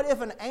 What if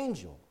an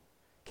angel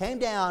came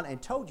down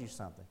and told you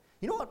something?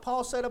 You know what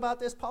Paul said about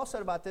this? Paul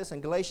said about this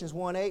in Galatians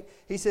 1:8.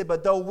 He said,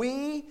 But though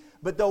we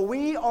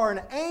are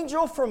an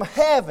angel from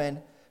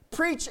heaven,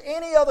 preach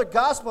any other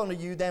gospel unto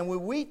you than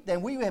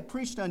we have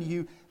preached unto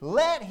you,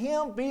 let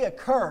him be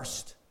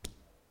accursed.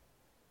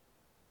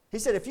 He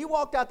said, if you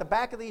walked out the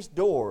back of these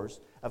doors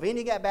of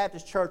Indian Gap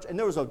Baptist Church and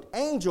there was an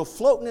angel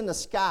floating in the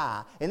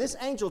sky, and this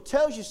angel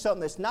tells you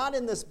something that's not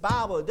in this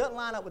Bible, it doesn't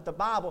line up with the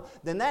Bible,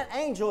 then that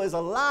angel is a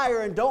liar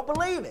and don't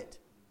believe it.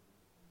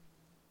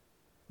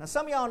 Now,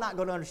 some of y'all are not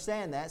going to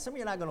understand that. Some of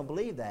you are not going to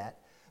believe that.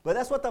 But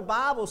that's what the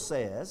Bible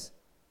says,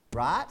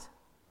 right?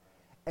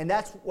 And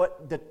that's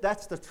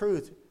the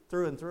truth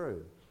through and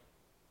through.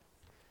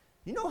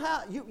 You know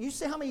how, you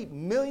see how many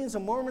millions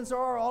of Mormons there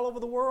are all over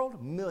the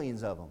world?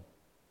 Millions of them.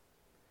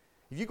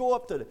 If you go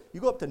up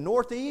to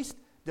Northeast,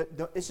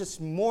 it's just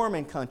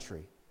Mormon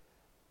country.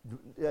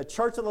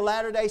 Church of the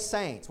Latter-day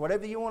Saints,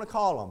 whatever you want to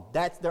call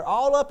them. They're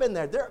all up in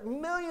there. There are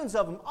millions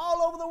of them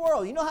all over the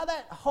world. You know how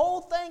that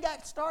whole thing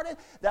got started?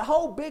 That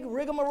whole big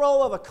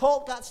rigmarole of a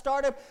cult got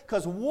started?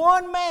 Because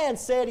one man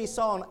said he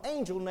saw an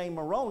angel named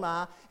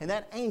Moroni, and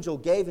that angel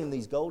gave him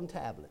these golden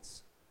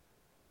tablets.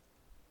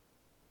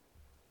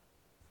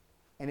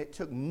 And it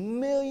took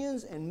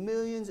millions and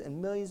millions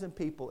and millions of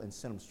people and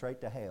sent them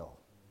straight to hell.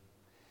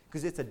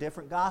 Because it's a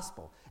different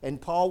gospel.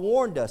 And Paul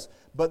warned us,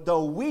 but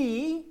though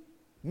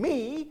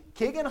me,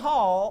 Keegan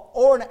Hall,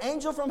 or an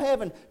angel from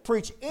heaven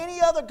preach any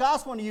other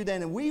gospel unto you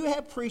than we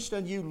have preached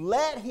unto you,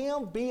 let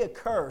him be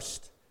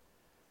accursed.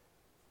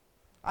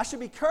 I should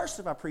be cursed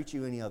if I preach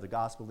you any other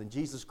gospel than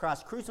Jesus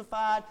Christ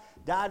crucified,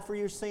 died for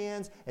your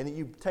sins, and that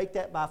you take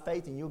that by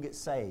faith and you'll get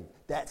saved.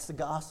 That's the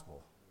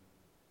gospel.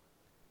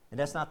 And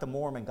that's not the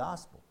Mormon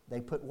gospel.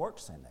 They put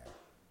works in there.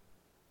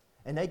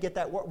 And they get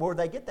that, where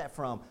they get that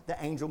from? The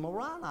angel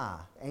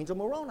Moroni. Angel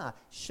Moroni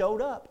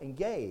showed up and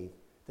gave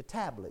the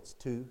tablets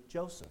to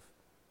Joseph.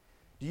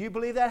 Do you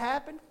believe that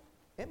happened?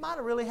 It might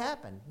have really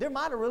happened. There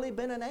might have really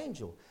been an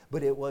angel,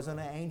 but it wasn't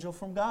an angel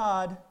from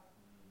God.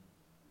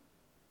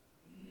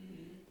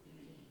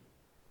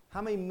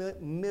 How many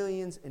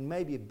millions and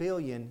maybe a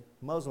billion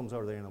Muslims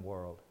are there in the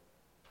world?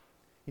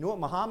 You know what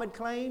Muhammad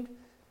claimed?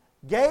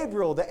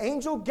 Gabriel, the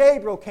angel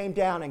Gabriel came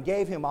down and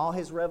gave him all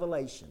his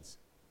revelations.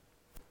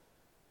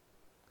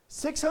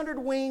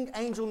 600-winged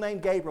angel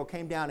named Gabriel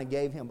came down and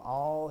gave him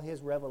all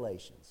his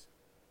revelations.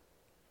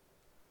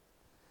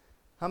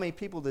 How many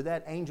people did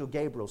that angel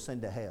Gabriel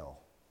send to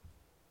hell?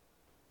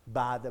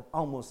 By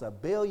almost a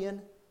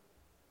billion.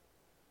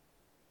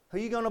 Who are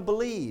you going to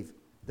believe?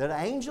 The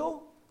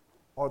angel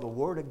or the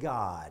Word of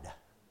God?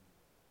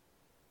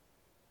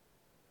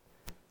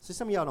 See,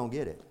 some of y'all don't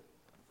get it.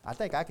 I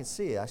think I can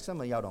see it.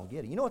 Some of y'all don't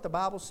get it. You know what the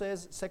Bible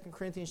says, 2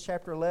 Corinthians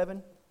chapter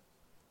 11?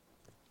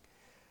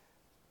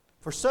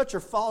 For such are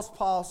false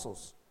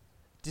apostles,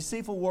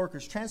 deceitful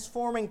workers,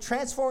 transforming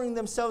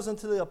themselves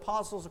into the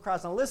apostles of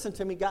Christ. Now listen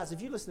to me, guys.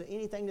 If you listen to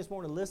anything this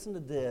morning, listen to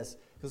this,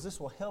 because this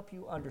will help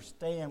you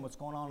understand what's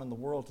going on in the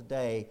world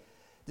today.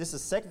 This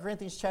is 2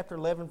 Corinthians chapter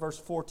 11, verse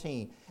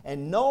 14.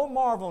 And no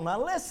marvel,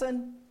 now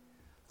listen,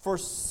 for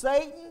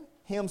Satan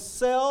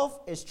himself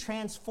is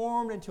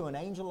transformed into an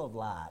angel of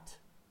light.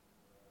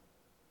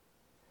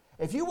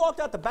 If you walked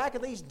out the back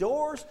of these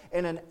doors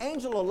and an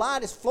angel of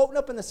light is floating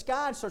up in the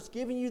sky and starts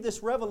giving you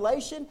this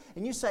revelation,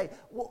 and you say,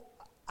 well,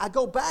 I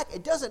go back,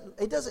 it doesn't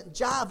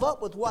jive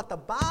up with what the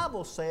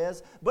Bible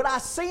says, but I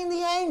seen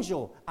the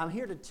angel. I'm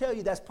here to tell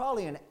you that's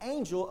probably an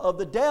angel of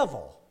the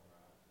devil.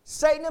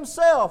 Satan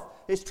himself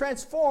is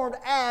transformed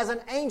as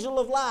an angel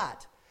of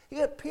light. He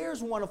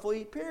appears wonderful,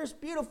 he appears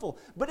beautiful,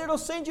 but it'll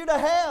send you to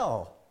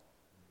hell.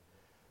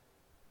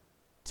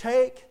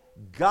 Take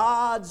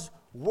God's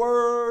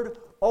word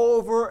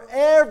over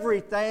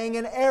everything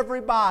and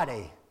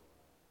everybody.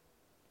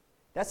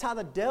 That's how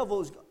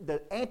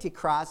the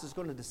Antichrist is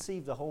going to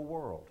deceive the whole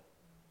world.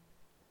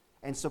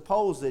 And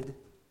supposed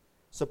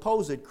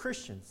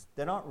Christians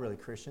that aren't really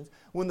Christians.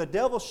 When the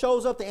devil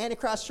shows up, the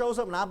Antichrist shows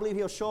up, and I believe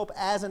he'll show up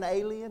as an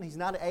alien. He's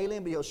not an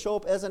alien, but he'll show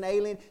up as an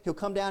alien. He'll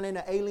come down in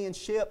an alien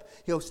ship.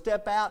 He'll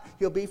step out.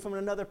 He'll be from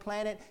another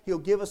planet. He'll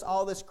give us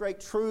all this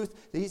great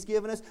truth that he's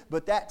given us,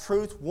 but that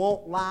truth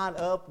won't line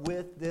up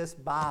with this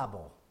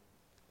Bible.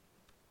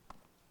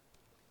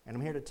 And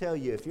I'm here to tell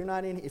you, if you're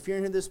in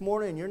here this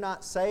morning and you're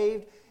not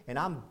saved, and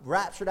I'm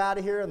raptured out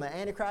of here and the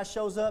Antichrist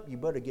shows up, you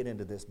better get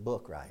into this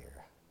book right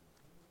here.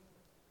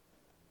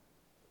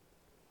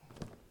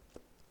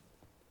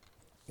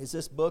 It's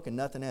this book and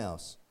nothing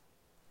else.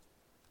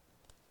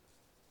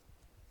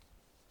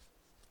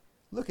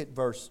 Look at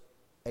verse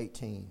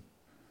 18.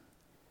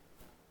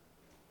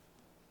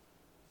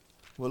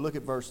 We'll look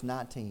at verse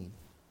 19.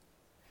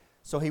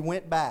 So he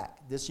went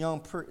back. This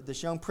young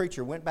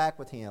preacher went back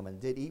with him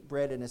and did eat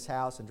bread in his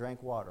house and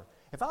drank water.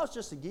 If I was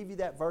just to give you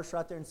that verse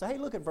right there and say, hey,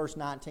 look at verse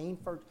 19.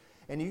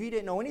 And if you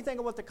didn't know anything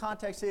of what the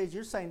context is,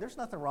 you're saying there's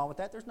nothing wrong with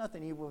that. There's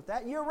nothing evil with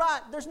that. And you're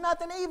right. There's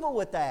nothing evil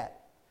with that.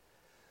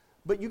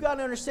 But you got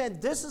to understand,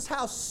 this is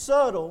how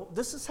subtle,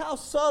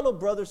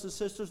 brothers and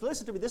sisters,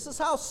 listen to me. This is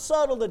how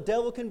subtle the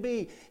devil can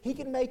be. He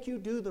can make you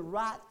do the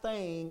right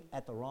thing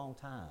at the wrong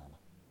time.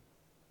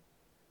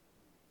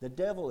 The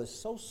devil is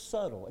so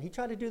subtle. He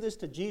tried to do this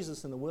to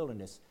Jesus in the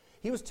wilderness.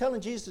 He was telling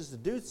Jesus to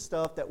do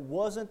stuff that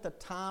wasn't the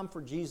time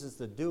for Jesus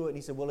to do it. And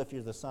he said, well, if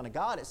you're the Son of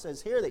God, it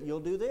says here that you'll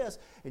do this.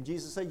 And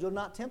Jesus said, you'll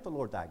not tempt the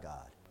Lord thy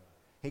God.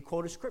 He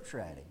quoted Scripture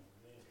at him.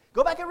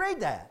 Go back and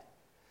read that.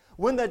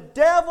 When the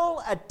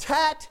devil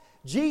attacked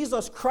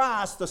Jesus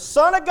Christ, the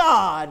Son of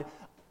God,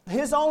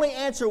 his only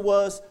answer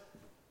was,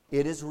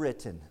 it is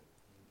written.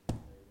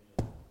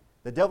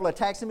 The devil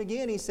attacks him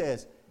again. He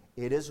says,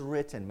 it is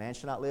written, man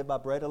shall not live by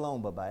bread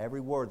alone, but by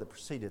every word that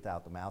proceedeth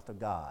out the mouth of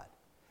God.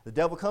 The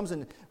devil comes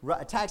and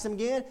attacks him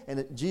again,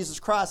 and Jesus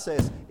Christ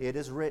says, it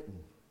is written.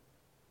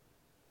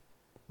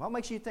 What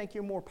makes you think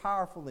you're more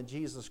powerful than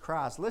Jesus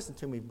Christ? Listen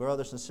to me,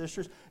 brothers and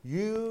sisters.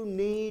 You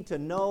need to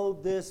know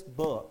this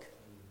book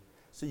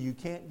so you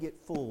can't get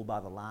fooled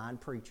by the lying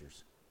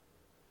preachers.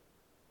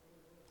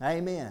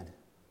 Amen.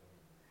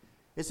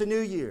 It's a New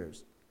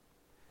Year's.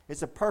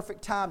 It's a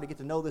perfect time to get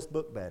to know this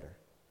book better.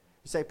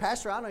 You say,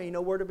 Pastor, I don't even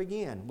know where to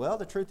begin. Well,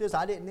 the truth is,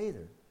 I didn't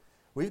either.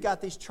 We've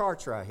got these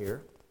charts right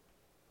here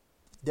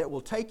that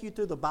will take you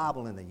through the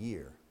Bible in a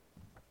year.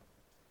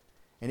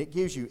 And it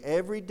gives you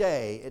every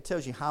day, it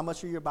tells you how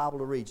much of your Bible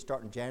to read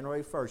starting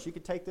January 1st. You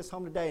can take this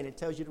home today and it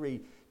tells you to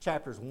read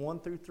chapters 1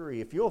 through 3.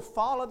 If you'll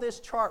follow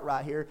this chart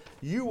right here,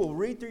 you will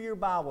read through your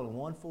Bible in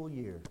one full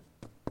year.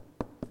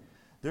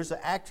 There's an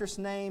actress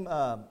named,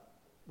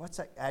 what's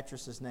that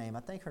actress's name?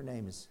 I think her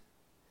name is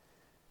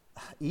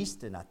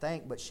Easton, I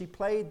think, but she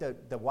played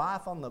the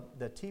wife on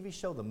the TV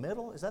show The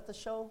Middle. Is that the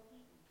show?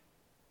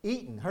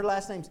 Eaton. Her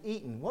last name's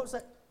Eaton. What was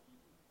that?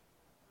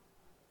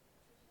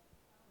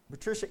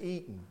 Patricia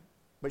Eaton.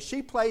 But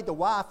she played the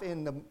wife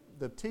in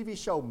the TV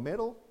show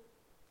Middle.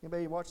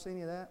 Anybody watched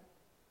any of that?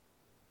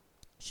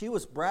 She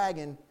was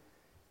bragging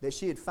that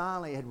she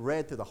finally had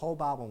read through the whole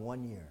Bible in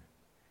 1 year.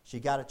 She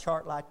got a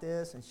chart like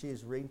this, and she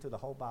is reading through the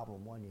whole Bible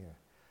in 1 year.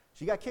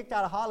 She got kicked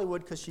out of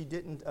Hollywood because she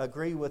didn't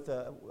agree with,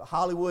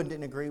 Hollywood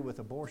didn't agree with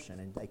abortion,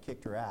 and they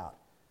kicked her out.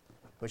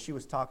 But she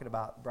was talking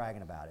about,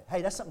 bragging about it.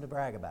 Hey, that's something to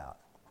brag about.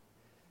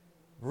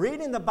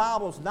 Reading the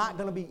Bible is not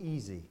going to be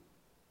easy.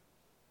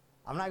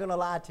 I'm not going to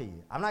lie to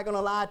you. I'm not going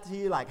to lie to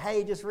you like,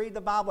 hey, just read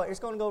the Bible.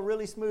 It's going to go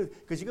really smooth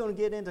because you're going to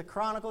get into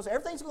Chronicles.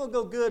 Everything's going to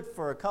go good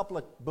for a couple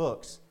of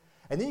books.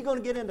 And then you're going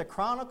to get into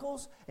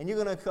Chronicles, and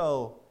you're going to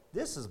go,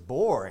 this is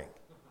boring.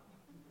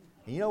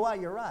 And you know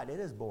what? You're right. It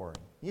is boring.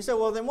 You say,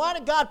 well, then why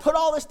did God put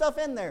all this stuff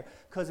in there?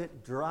 Because it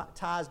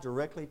ties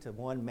directly to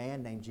one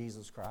man named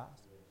Jesus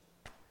Christ.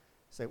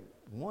 Say,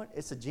 what?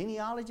 It's a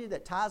genealogy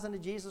that ties into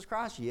Jesus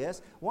Christ?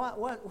 Yes.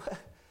 What?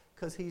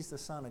 Because he's the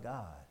Son of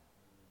God.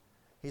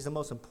 He's the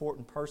most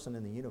important person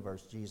in the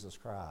universe, Jesus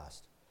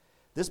Christ.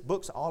 This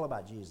book's all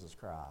about Jesus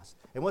Christ.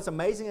 And what's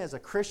amazing as a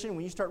Christian,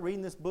 when you start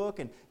reading this book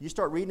and you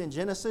start reading in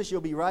Genesis, you'll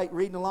be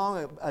reading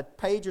along a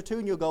page or two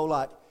and you'll go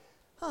like,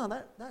 oh,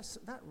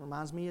 that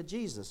reminds me of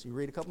Jesus. You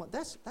read a couple,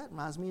 that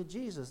reminds me of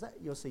Jesus.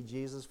 You'll see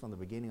Jesus from the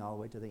beginning all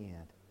the way to the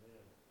end.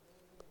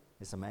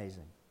 It's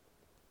amazing.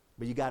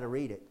 But you got to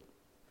read it.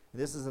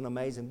 This is an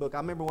amazing book. I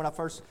remember when I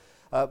first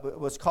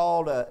was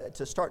called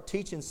to start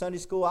teaching Sunday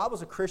school. I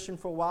was a Christian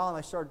for a while,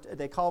 and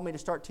they called me to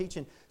start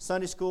teaching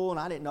Sunday school, and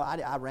I didn't know.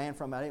 I ran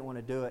from it. I didn't want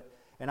to do it.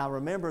 And I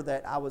remember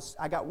that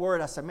I got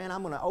worried. I said, man,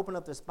 I'm going to open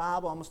up this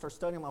Bible. I'm going to start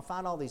studying. I'm going to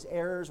find all these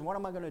errors. And what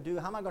am I going to do?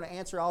 How am I going to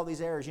answer all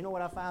these errors? You know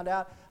what I found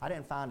out? I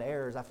didn't find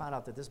errors. I found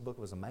out that this book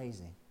was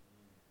amazing.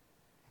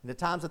 And the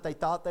times that they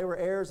thought they were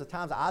errors, the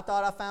times I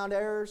thought I found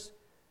errors,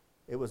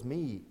 it was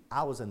me.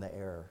 I was in the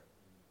error.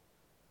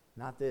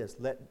 Not this.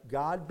 Let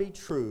God be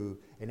true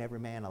and every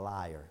man a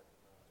liar.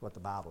 That's what the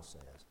Bible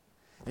says.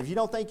 And if you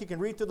don't think you can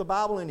read through the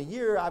Bible in a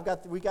year,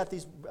 we got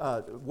these,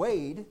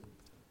 Wade,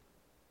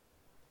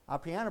 our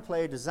piano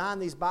player,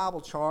 designed these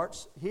Bible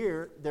charts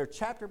here. They're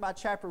chapter by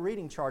chapter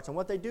reading charts. And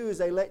what they do is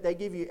they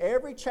give you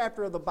every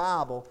chapter of the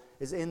Bible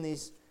is in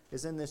this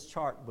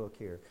chart book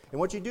here.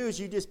 And what you do is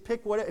you just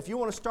pick if you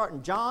want to start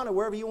in John or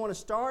wherever you want to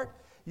start,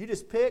 you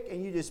just pick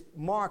and you just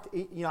mark.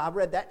 I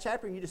read that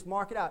chapter and you just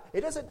mark it out.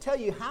 It doesn't tell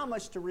you how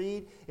much to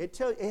read. It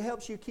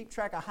helps you keep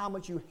track of how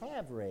much you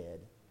have read.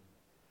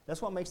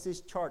 That's what makes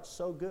these charts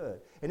so good.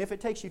 And if it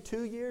takes you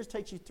 2 years,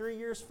 takes you 3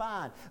 years,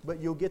 fine. But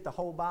you'll get the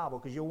whole Bible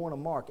because you'll want to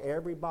mark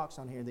every box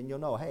on here. And then you'll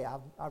know, hey,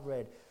 I've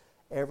read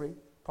every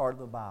part of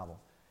the Bible.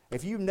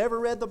 If you've never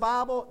read the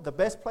Bible, the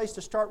best place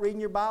to start reading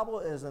your Bible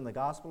is in the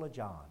Gospel of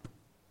John.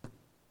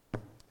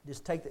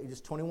 Just take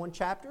just 21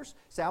 chapters.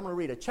 Say, I'm going to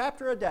read a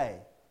chapter a day.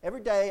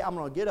 Every day I'm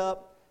going to get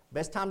up.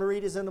 Best time to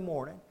read is in the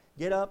morning.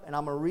 Get up and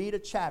I'm going to read a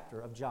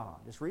chapter of John.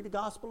 Just read the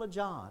Gospel of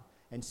John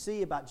and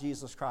see about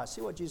Jesus Christ.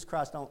 See what Jesus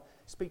Christ don't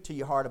speak to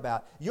your heart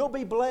about. You'll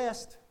be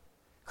blessed.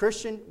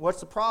 Christian,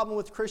 what's the problem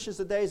with Christians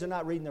today is they're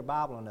not reading their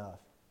Bible enough.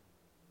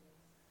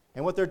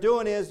 And what they're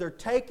doing is they're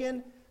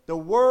taking the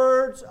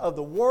words of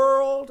the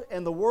world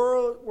and the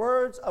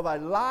words of a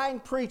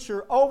lying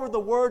preacher over the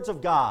words of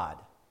God.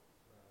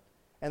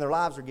 And their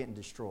lives are getting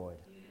destroyed.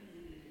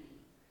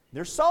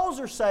 Their souls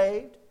are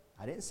saved.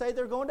 I didn't say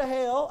they're going to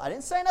hell. I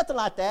didn't say nothing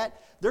like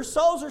that. Their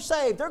souls are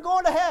saved. They're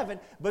going to heaven,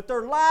 but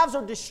their lives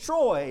are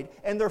destroyed,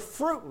 and they're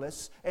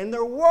fruitless, and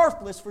they're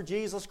worthless for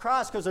Jesus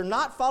Christ because they're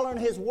not following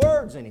His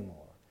words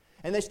anymore.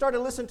 And they started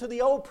listening to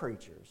the old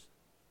preachers.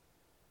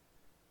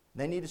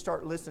 They need to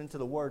start listening to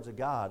the words of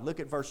God.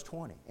 Look at verse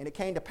 20. And it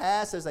came to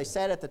pass as they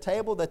sat at the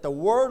table that the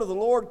word of the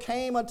Lord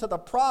came unto the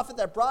prophet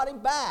that brought him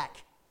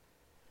back.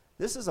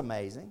 This is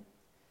amazing.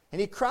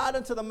 And he cried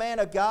unto the man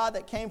of God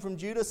that came from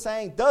Judah,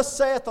 saying, Thus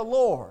saith the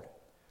Lord,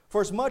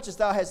 for as much as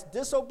thou hast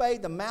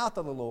disobeyed the mouth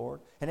of the Lord,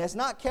 and hast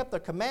not kept the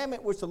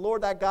commandment which the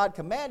Lord thy God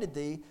commanded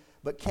thee,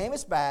 but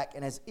camest back,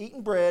 and hast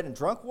eaten bread and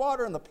drunk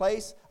water in the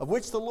place of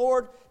which the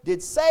Lord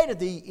did say to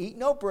thee, Eat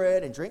no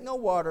bread and drink no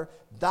water,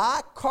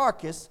 thy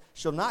carcass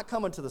shall not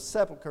come into the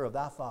sepulchre of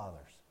thy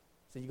fathers.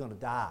 So you're going to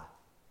die.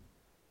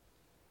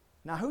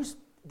 Now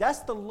that's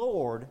the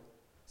Lord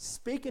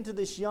speaking to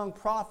this young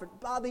prophet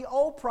by the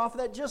old prophet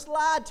that just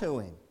lied to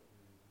him.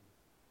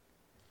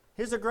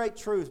 Here's a great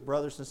truth,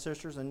 brothers and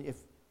sisters, and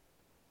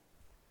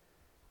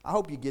I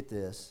hope you get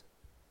this.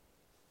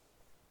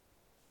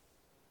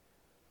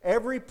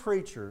 Every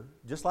preacher,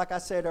 just like I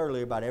said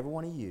earlier about every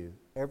one of you,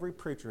 every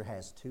preacher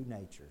has two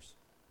natures.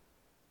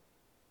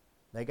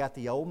 They got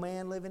the old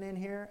man living in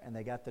here, and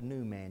they got the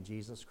new man,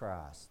 Jesus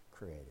Christ,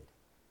 created.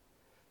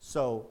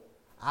 So,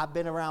 I've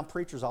been around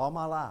preachers all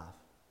my life.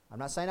 I'm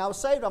not saying I was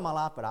saved all my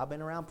life, but I've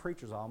been around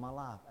preachers all my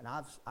life. And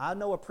I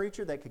know a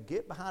preacher that could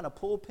get behind a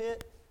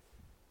pulpit,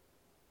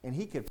 and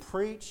he could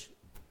preach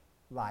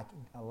like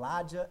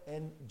Elijah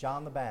and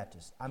John the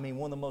Baptist. I mean,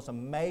 one of the most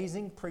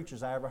amazing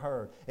preachers I ever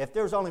heard. If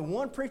there was only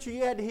one preacher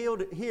you had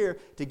to hear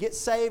to get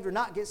saved or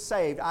not get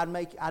saved, I'd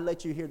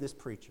let you hear this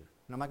preacher.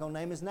 And I'm not going to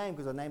name his name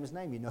because I name his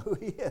name. You know who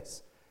he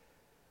is.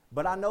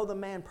 But I know the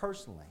man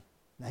personally.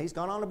 Now, he's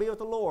gone on to be with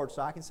the Lord,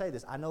 so I can say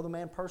this. I know the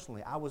man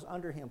personally. I was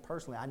under him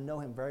personally. I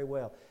know him very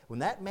well. When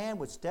that man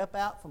would step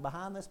out from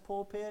behind this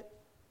pulpit,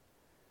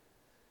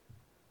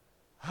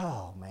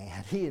 oh,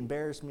 man, he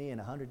embarrassed me in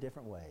 100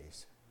 different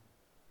ways.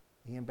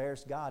 He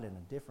embarrassed God in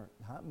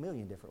a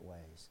million different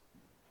ways.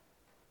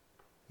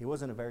 He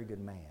wasn't a very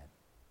good man.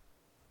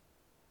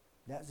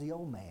 That's the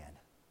old man.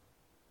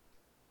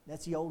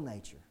 That's the old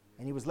nature.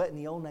 And he was letting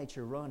the old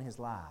nature run his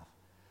life.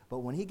 But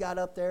when he got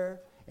up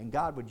there and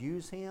God would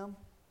use him,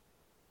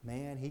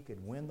 man, he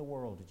could win the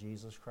world to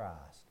Jesus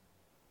Christ.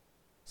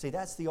 See,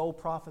 that's the old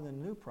prophet and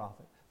the new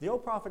prophet. The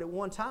old prophet at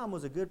one time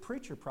was a good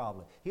preacher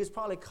probably. He was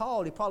probably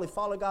called. He probably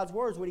followed God's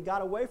words, but he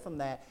got away from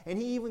that. And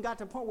he even got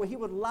to the point where he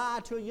would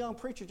lie to a young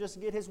preacher just to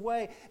get his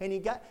way. And he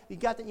got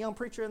the young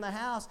preacher in the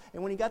house.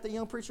 And when he got the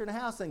young preacher in the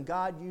house, then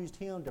God used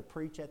him to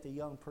preach at the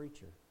young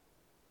preacher.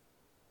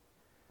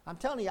 I'm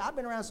telling you, I've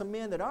been around some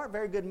men that aren't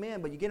very good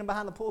men, but you get them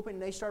behind the pulpit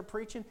and they start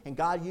preaching, and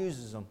God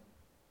uses them.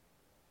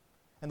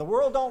 And the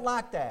world don't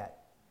like that.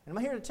 And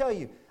I'm here to tell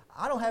you,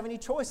 I don't have any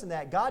choice in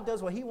that. God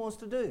does what He wants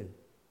to do.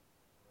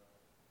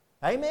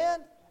 Amen?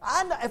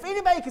 If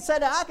anybody can say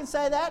that, I can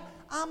say that.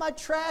 I'm a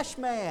trash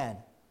man.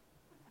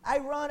 I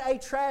run a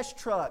trash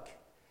truck.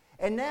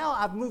 And now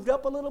I've moved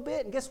up a little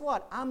bit, and guess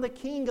what? I'm the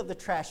king of the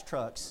trash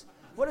trucks.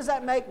 What does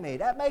that make me?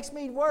 That makes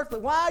me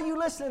worthless. Why are you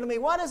listening to me?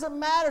 What does it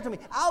matter to me?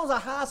 I was a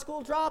high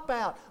school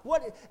dropout.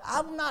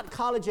 I'm not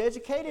college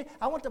educated.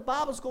 I went to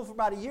Bible school for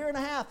about 1.5 years.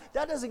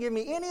 That doesn't give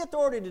me any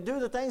authority to do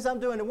the things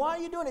I'm doing. And why are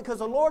you doing it? Because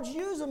the Lord's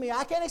using me.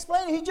 I can't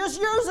explain it. He just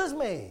uses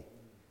me.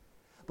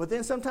 But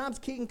then sometimes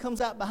Keaton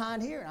comes out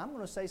behind here, and I'm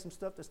going to say some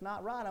stuff that's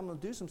not right. I'm going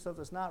to do some stuff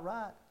that's not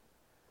right.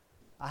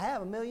 I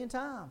have 1,000,000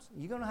 times.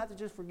 You're going to have to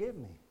just forgive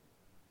me.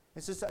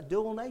 It's just a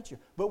dual nature.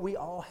 But we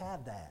all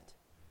have that.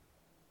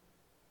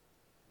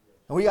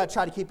 And we got to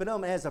try to keep it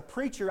on. And as a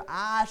preacher,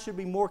 I should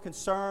be more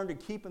concerned in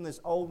keeping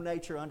this old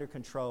nature under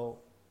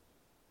control.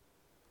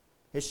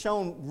 It's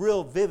shown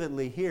real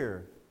vividly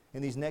here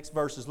in these next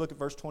verses. Look at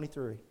verse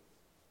 23.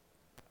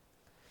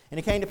 And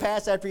it came to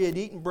pass after he had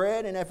eaten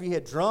bread and after he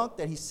had drunk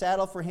that he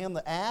saddled for him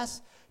the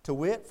ass, to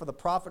wit, for the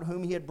prophet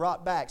whom he had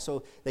brought back.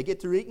 So they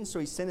get through eating, so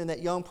he's sending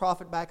that young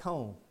prophet back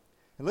home.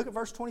 And look at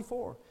verse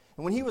 24.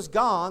 And when he was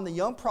gone, the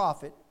young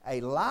prophet,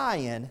 a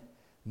lion,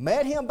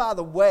 met him by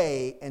the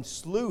way and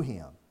slew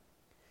him.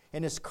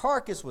 And his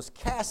carcass was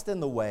cast in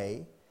the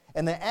way,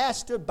 and the ass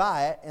stood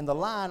by it, and the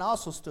lion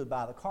also stood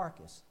by the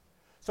carcass.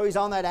 So he's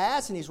on that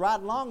ass, and he's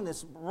riding along, and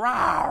this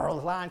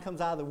lion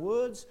comes out of the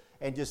woods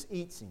and just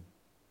eats him.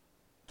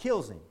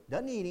 Kills him.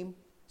 Doesn't eat him.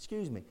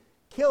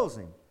 Kills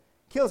him.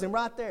 Kills him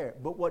right there.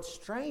 But what's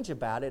strange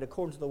about it,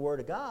 according to the Word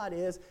of God,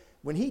 is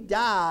when he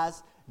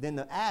dies, then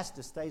the ass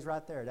just stays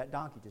right there. That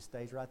donkey just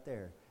stays right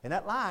there. And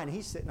that lion,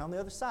 he's sitting on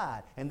the other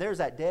side. And there's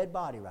that dead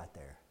body right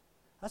there.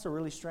 That's a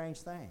really strange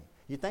thing.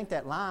 You'd think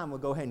that lion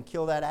would go ahead and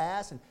kill that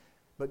ass,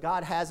 but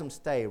God has them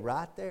stay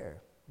right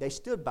there. They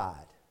stood by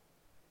it.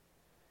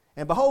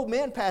 And behold,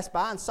 men passed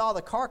by and saw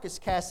the carcass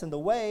cast in the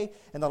way,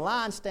 and the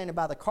lion standing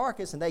by the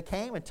carcass, and they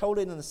came and told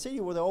it in the city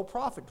where the old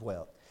prophet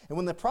dwelt. And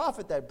when the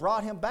prophet that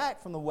brought him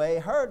back from the way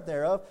heard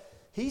thereof,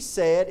 he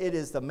said, It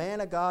is the man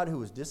of God who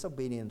was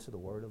disobedient to the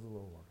word of the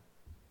Lord.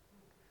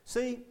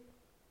 See,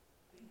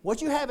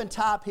 what you have in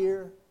top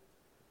here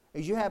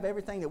is you have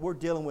everything that we're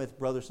dealing with,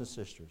 brothers and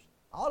sisters.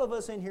 All of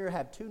us in here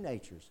have two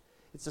natures.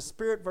 It's the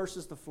spirit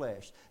versus the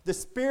flesh. The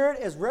spirit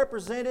is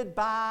represented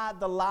by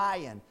the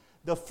lion.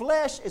 The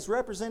flesh is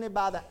represented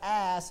by the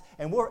ass,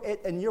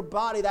 and your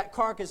body, that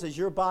carcass is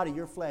your body,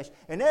 your flesh.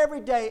 And every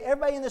day,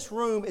 everybody in this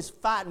room is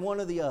fighting one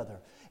or the other.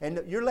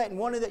 and you're letting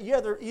one of the,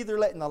 you're either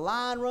letting the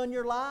lion run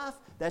your life,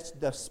 that's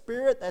the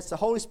Spirit, that's the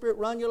Holy Spirit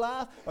run your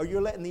life, or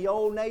you're letting the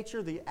old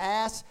nature, the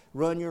ass,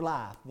 run your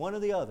life. One or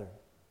the other.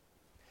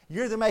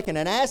 You're either making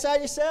an ass out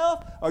of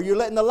yourself, or you're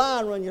letting the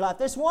lion run your life.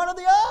 There's one or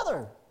the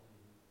other.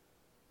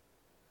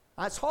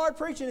 It's hard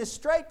preaching, it's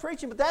straight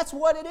preaching, but that's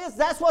what it is.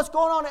 That's what's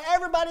going on in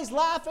everybody's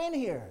life in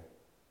here.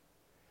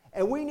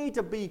 And we need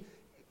to be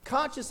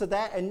conscious of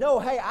that and know,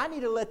 hey, I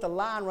need to let the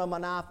lion run my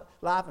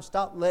life and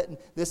stop letting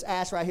this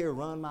ass right here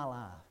run my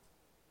life.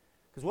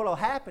 Because what will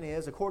happen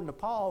is, according to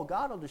Paul,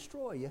 God will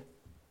destroy you.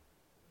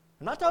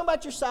 I'm not talking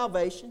about your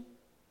salvation.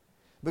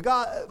 But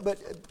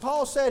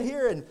Paul said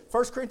here in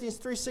 1 Corinthians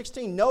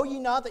 3:16, know ye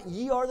not that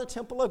ye are the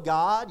temple of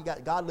God, you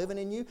got God living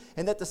in you,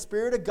 and that the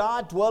Spirit of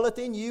God dwelleth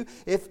in you.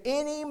 If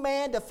any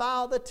man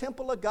defile the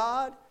temple of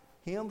God,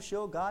 him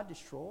shall God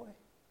destroy.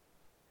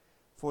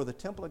 For the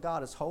temple of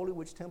God is holy,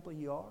 which temple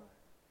you are.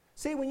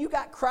 See, when you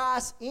got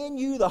Christ in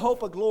you, the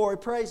hope of glory,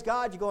 praise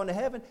God, you're going to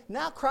heaven.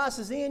 Now Christ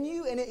is in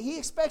you, and He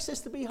expects us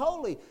to be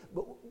holy.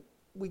 But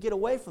we get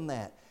away from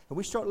that. And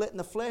we start letting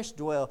the flesh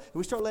dwell. And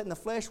we start letting the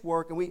flesh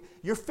work. And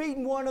you're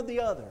feeding one or the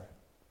other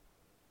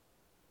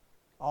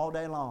all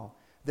day long.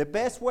 The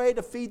best way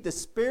to feed the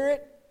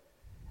Spirit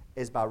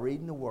is by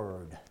reading the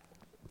Word.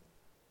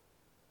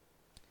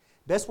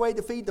 Best way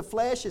to feed the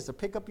flesh is to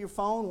pick up your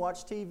phone,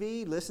 watch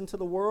TV, listen to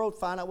the world,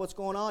 find out what's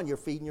going on. You're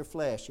feeding your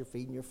flesh. You're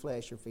feeding your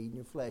flesh. You're feeding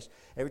your flesh.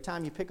 Every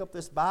time you pick up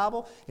this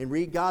Bible and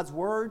read God's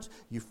words,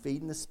 you're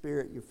feeding the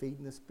Spirit. You're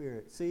feeding the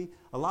Spirit. See,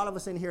 a lot of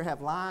us in here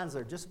have lions that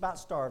are just about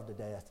starved to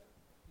death.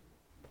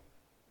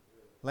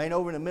 Laying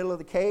over in the middle of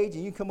the cage,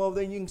 and you come over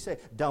there and you can say,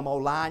 dumb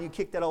old lion, you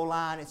kick that old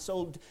lion. It's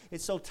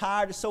so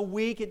tired, it's so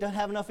weak, it doesn't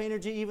have enough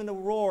energy even to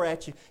roar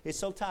at you. It's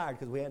so tired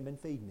because we haven't been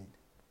feeding it.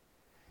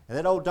 And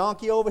that old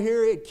donkey over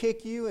here, it'd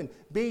kick you and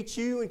beat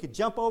you and could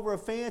jump over a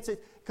fence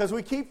because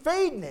we keep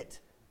feeding it.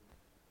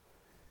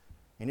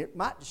 And it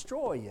might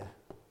destroy you.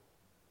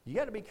 You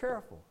got to be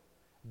careful.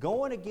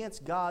 Going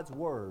against God's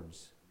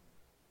words,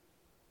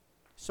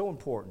 so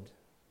important.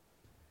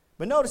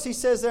 But notice he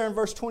says there in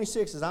verse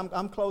 26, as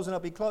I'm closing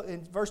up,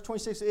 in verse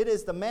 26, it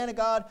is the man of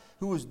God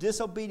who was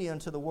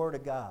disobedient to the word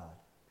of God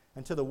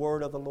and to the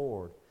word of the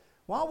Lord.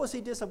 Why was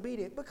he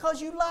disobedient? Because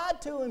you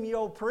lied to him, you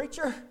old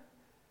preacher.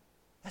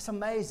 That's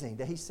amazing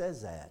that he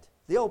says that.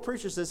 The old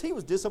preacher says he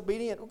was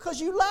disobedient because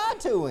you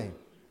lied to him.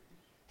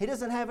 He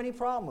doesn't have any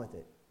problem with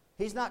it.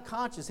 He's not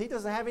conscious. He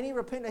doesn't have any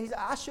repentance.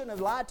 I shouldn't have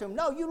lied to him.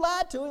 No, you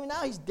lied to him, and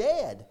now he's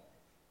dead.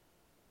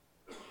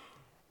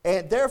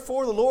 And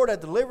therefore the Lord hath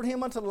delivered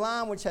him unto the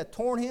lion which hath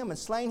torn him and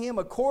slain him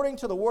according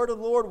to the word of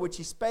the Lord which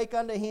he spake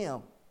unto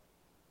him.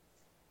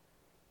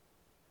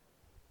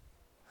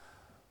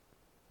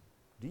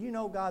 Do you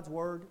know God's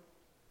word?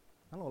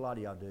 I know a lot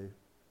of y'all do.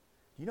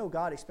 You know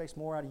God expects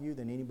more out of you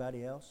than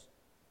anybody else?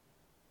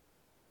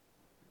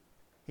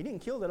 He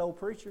didn't kill that old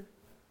preacher.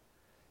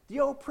 The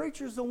old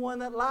preacher's the one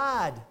that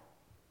lied.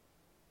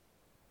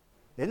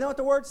 Isn't that what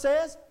the word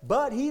says?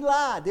 But he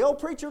lied. The old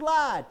preacher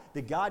lied.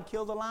 Did God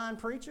kill the lying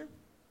preacher?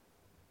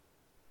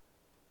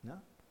 No.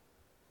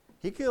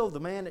 He killed the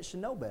man that should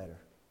know better.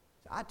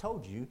 I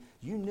told you,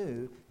 you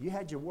knew, you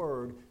had your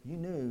word, you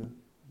knew.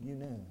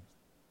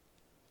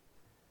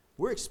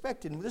 We're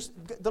expecting this.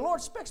 The Lord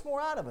expects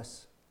more out of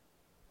us.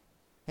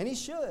 And He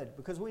should,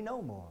 because we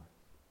know more.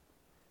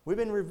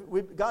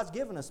 God's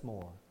given us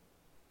more.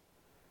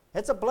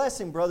 It's a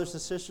blessing, brothers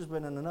and sisters, but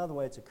in another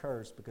way it's a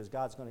curse because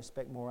God's going to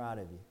expect more out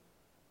of you.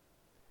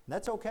 And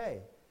that's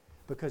okay,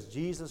 because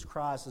Jesus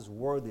Christ is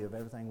worthy of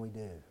everything we do.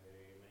 Amen.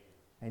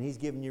 And He's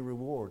giving you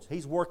rewards.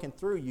 He's working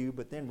through you,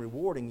 but then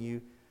rewarding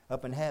you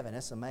up in heaven.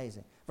 That's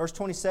amazing. Verse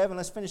 27,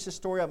 let's finish this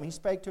story up. And he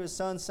spake to his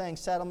son, saying,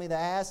 saddle me the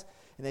ass.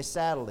 And they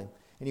saddled him.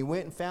 And he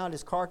went and found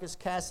his carcass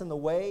cast in the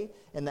way,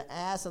 and the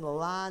ass and the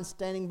lion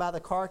standing by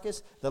the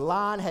carcass. The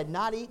lion had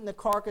not eaten the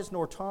carcass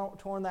nor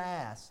torn the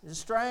ass. It's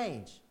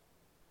strange.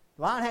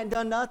 The lion hadn't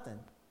done nothing.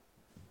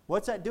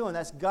 What's that doing?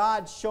 That's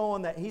God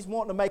showing that He's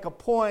wanting to make a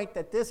point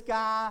that this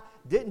guy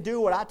didn't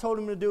do what I told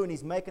him to do, and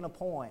he's making a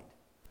point.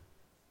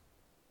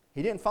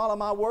 He didn't follow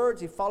my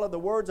words. He followed the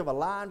words of a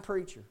lying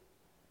preacher.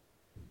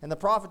 And the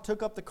prophet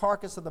took up the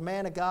carcass of the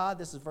man of God,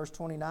 this is verse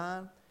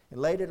 29,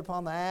 and laid it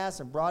upon the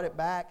ass and brought it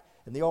back.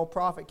 And the old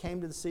prophet came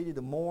to the city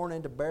to mourn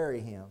and to bury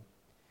him.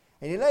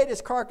 And he laid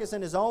his carcass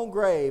in his own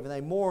grave, and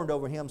they mourned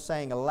over him,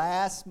 saying,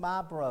 alas,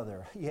 my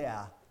brother.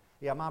 Yeah,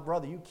 my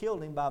brother, you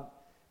killed him by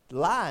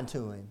lying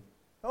to him.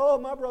 Oh,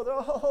 my brother,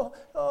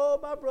 oh,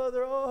 my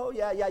brother, oh,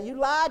 yeah, you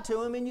lied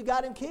to him and you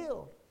got him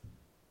killed.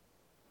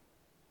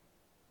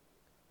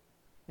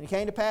 And it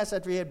came to pass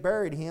after he had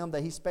buried him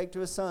that he spake to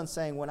his son,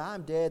 saying, when I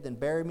am dead, then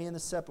bury me in the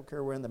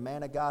sepulchre wherein the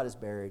man of God is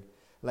buried.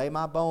 Lay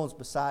my bones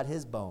beside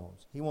his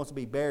bones. He wants to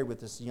be buried with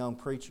this young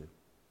preacher.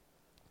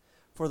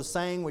 For the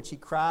saying which he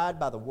cried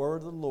by the word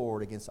of the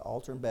Lord against the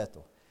altar in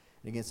Bethel,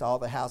 and against all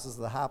the houses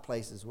of the high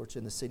places which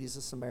in the cities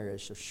of Samaria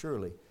shall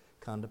surely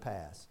come to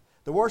pass.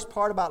 The worst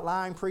part about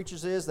lying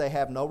preachers is they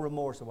have no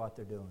remorse of what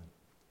they're doing.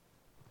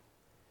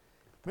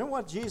 Remember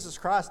what Jesus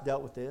Christ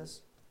dealt with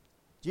this?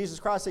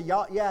 Jesus Christ said,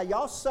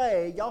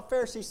 y'all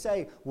Pharisees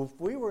say, well, if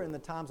we were in the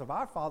times of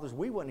our fathers,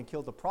 we wouldn't have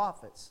killed the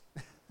prophets.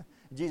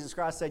 Jesus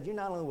Christ said, you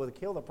not only would have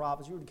killed the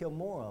prophets, you would have killed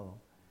more of them.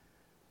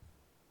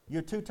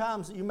 You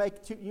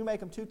make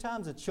them 2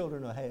 times the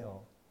children of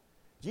hell.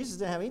 Jesus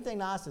didn't have anything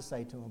nice to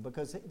say to them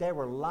because they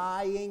were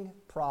lying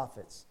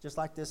prophets, just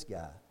like this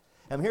guy.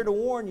 I'm here to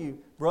warn you,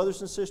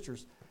 brothers and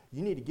sisters,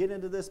 you need to get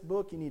into this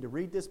book. You need to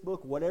read this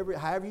book,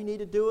 however you need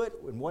to do it,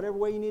 in whatever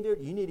way you need to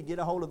do it. You need to get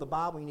a hold of the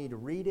Bible. You need to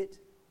read it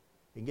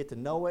and get to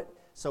know it.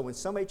 So when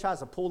somebody tries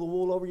to pull the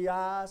wool over your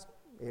eyes,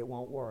 it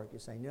won't work. You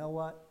say, you know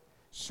what?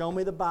 Show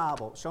me the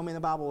Bible. Show me in the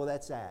Bible where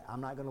that's at.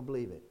 I'm not going to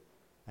believe it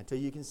until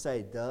you can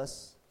say,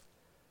 thus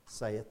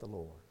saith the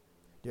Lord.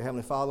 Dear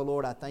Heavenly Father,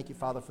 Lord, I thank you,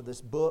 Father, for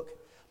this book.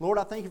 Lord,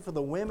 I thank you for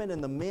the women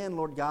and the men,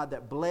 Lord God,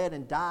 that bled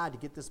and died to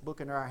get this book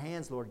into our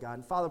hands, Lord God.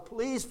 And Father,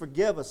 please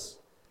forgive us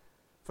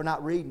for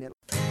not reading it.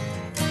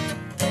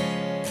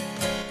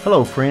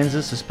 Hello, friends.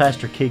 This is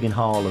Pastor Keegan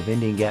Hall of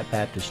Indian Gap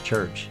Baptist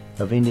Church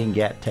of Indian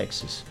Gap,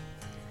 Texas.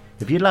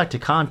 If you'd like to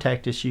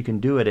contact us, you can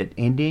do it at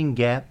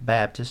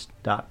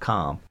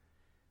IndianGapBaptist.com.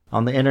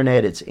 On the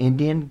internet, it's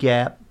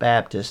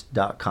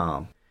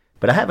IndianGapBaptist.com.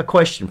 But I have a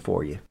question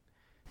for you.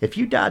 If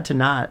you died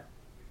tonight,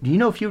 do you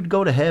know if you would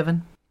go to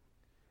heaven?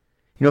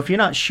 You know, if you're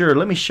not sure,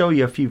 let me show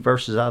you a few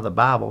verses out of the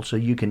Bible so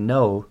you can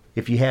know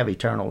if you have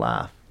eternal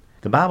life.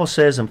 The Bible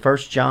says in 1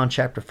 John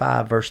chapter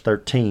 5, verse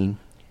 13,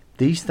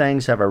 "These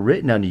things have I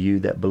written unto you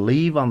that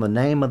believe on the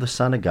name of the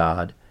Son of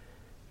God,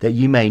 that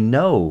you may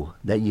know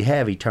that you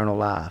have eternal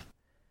life,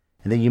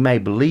 and that you may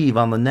believe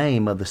on the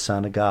name of the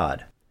Son of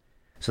God."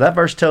 So that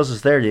verse tells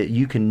us there that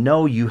you can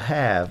know you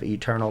have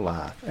eternal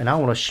life. And I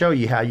want to show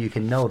you how you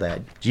can know that.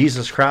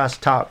 Jesus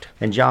Christ talked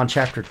in John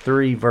chapter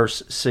 3,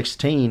 verse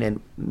 16, and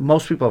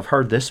most people have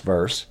heard this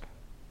verse.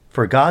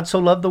 "For God so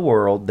loved the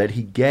world that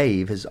he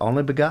gave his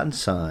only begotten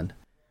Son,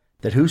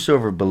 that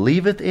whosoever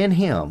believeth in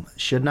him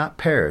should not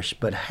perish,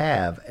 but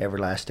have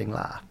everlasting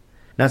life."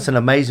 That's an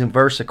amazing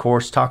verse, of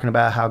course, talking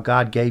about how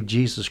God gave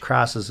Jesus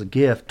Christ as a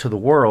gift to the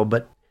world,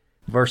 but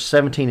verse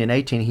 17 and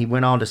 18, he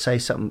went on to say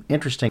something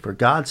interesting. "For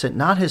God sent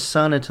not his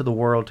Son into the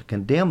world to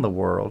condemn the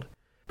world,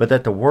 but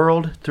that the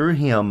world through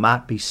him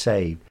might be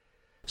saved."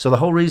 So the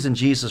whole reason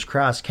Jesus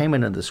Christ came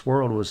into this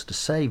world was to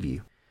save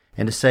you,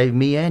 and to save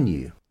me and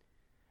you.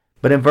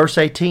 But in verse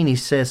 18, he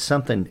says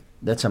something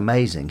that's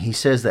amazing. He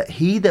says that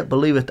he that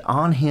believeth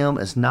on him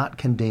is not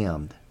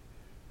condemned.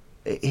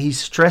 He's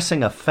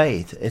stressing a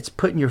faith. It's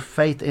putting your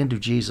faith into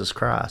Jesus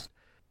Christ.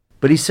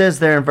 But he says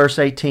there in verse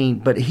 18,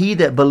 "But he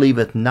that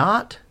believeth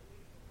not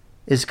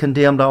is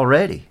condemned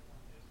already,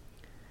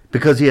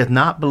 because he hath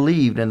not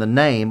believed in the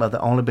name of the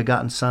only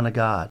begotten Son of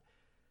God."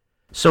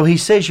 So he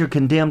says you're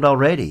condemned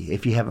already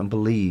if you haven't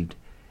believed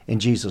in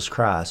Jesus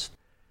Christ.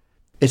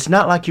 It's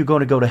not like you're going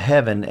to go to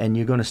heaven and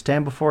you're going to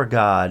stand before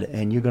God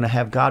and you're going to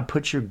have God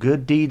put your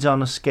good deeds on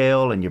the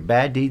scale and your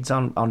bad deeds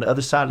on the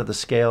other side of the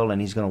scale,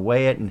 and he's going to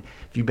weigh it, and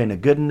if you've been a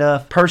good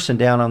enough person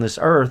down on this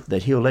earth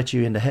that he'll let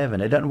you into heaven.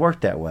 It doesn't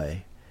work that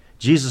way.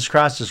 Jesus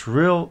Christ is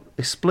real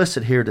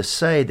explicit here to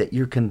say that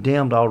you're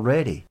condemned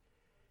already.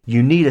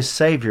 You need a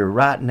Savior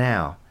right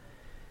now.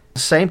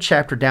 Same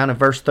chapter down in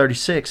verse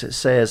 36, it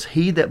says,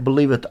 "He that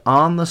believeth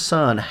on the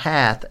Son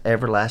hath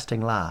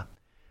everlasting life."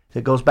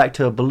 It goes back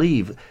to a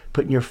believe,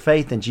 putting your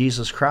faith in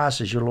Jesus Christ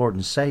as your Lord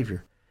and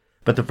Savior.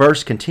 But the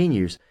verse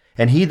continues,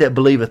 "And he that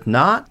believeth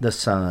not the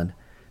Son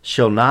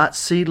shall not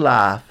see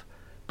life,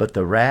 but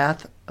the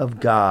wrath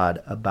of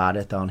God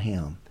abideth on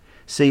him."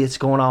 See, it's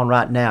going on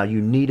right now.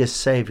 You need a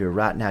Savior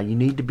right now. You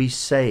need to be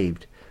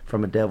saved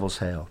from a devil's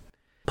hell.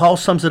 Paul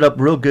sums it up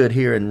real good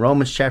here in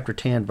Romans chapter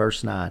 10,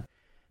 verse 9,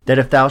 "That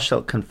if thou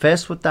shalt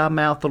confess with thy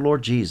mouth the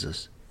Lord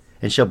Jesus,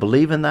 and shalt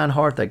believe in thine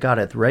heart that God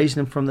hath raised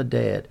him from the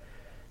dead,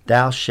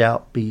 thou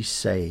shalt be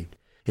saved."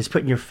 It's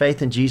putting your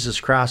faith in Jesus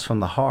Christ from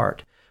the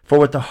heart. "For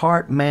with the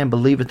heart man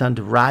believeth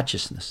unto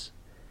righteousness,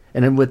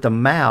 and then with the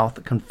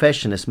mouth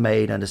confession is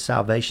made unto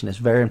salvation." It's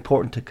very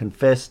important to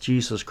confess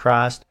Jesus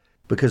Christ,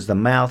 because the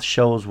mouth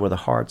shows where the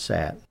heart's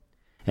at.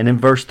 And in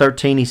verse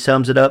 13, he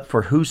sums it up,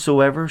 "For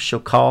whosoever shall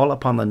call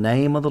upon the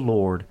name of the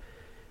Lord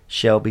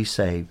shall be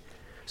saved."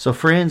 So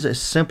friends,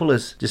 as simple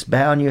as just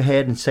bowing your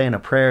head and saying a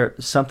prayer,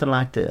 something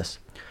like this: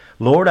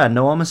 "Lord, I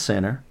know I'm a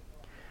sinner.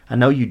 I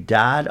know you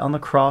died on the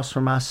cross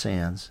for my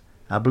sins.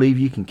 I believe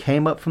you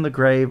came up from the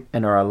grave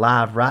and are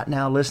alive right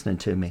now listening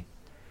to me.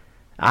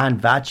 I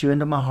invite you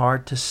into my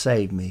heart to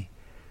save me.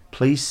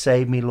 Please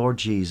save me, Lord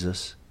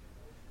Jesus.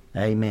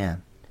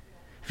 Amen."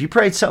 If you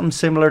prayed something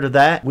similar to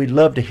that, we'd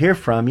love to hear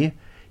from you.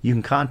 You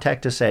can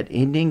contact us at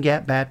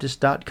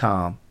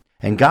IndianGapBaptist.com.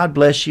 And God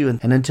bless you,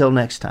 and until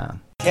next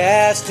time.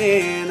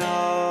 Casting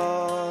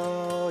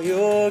all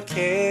your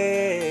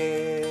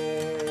care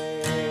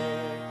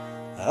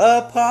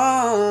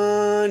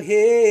upon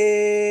him.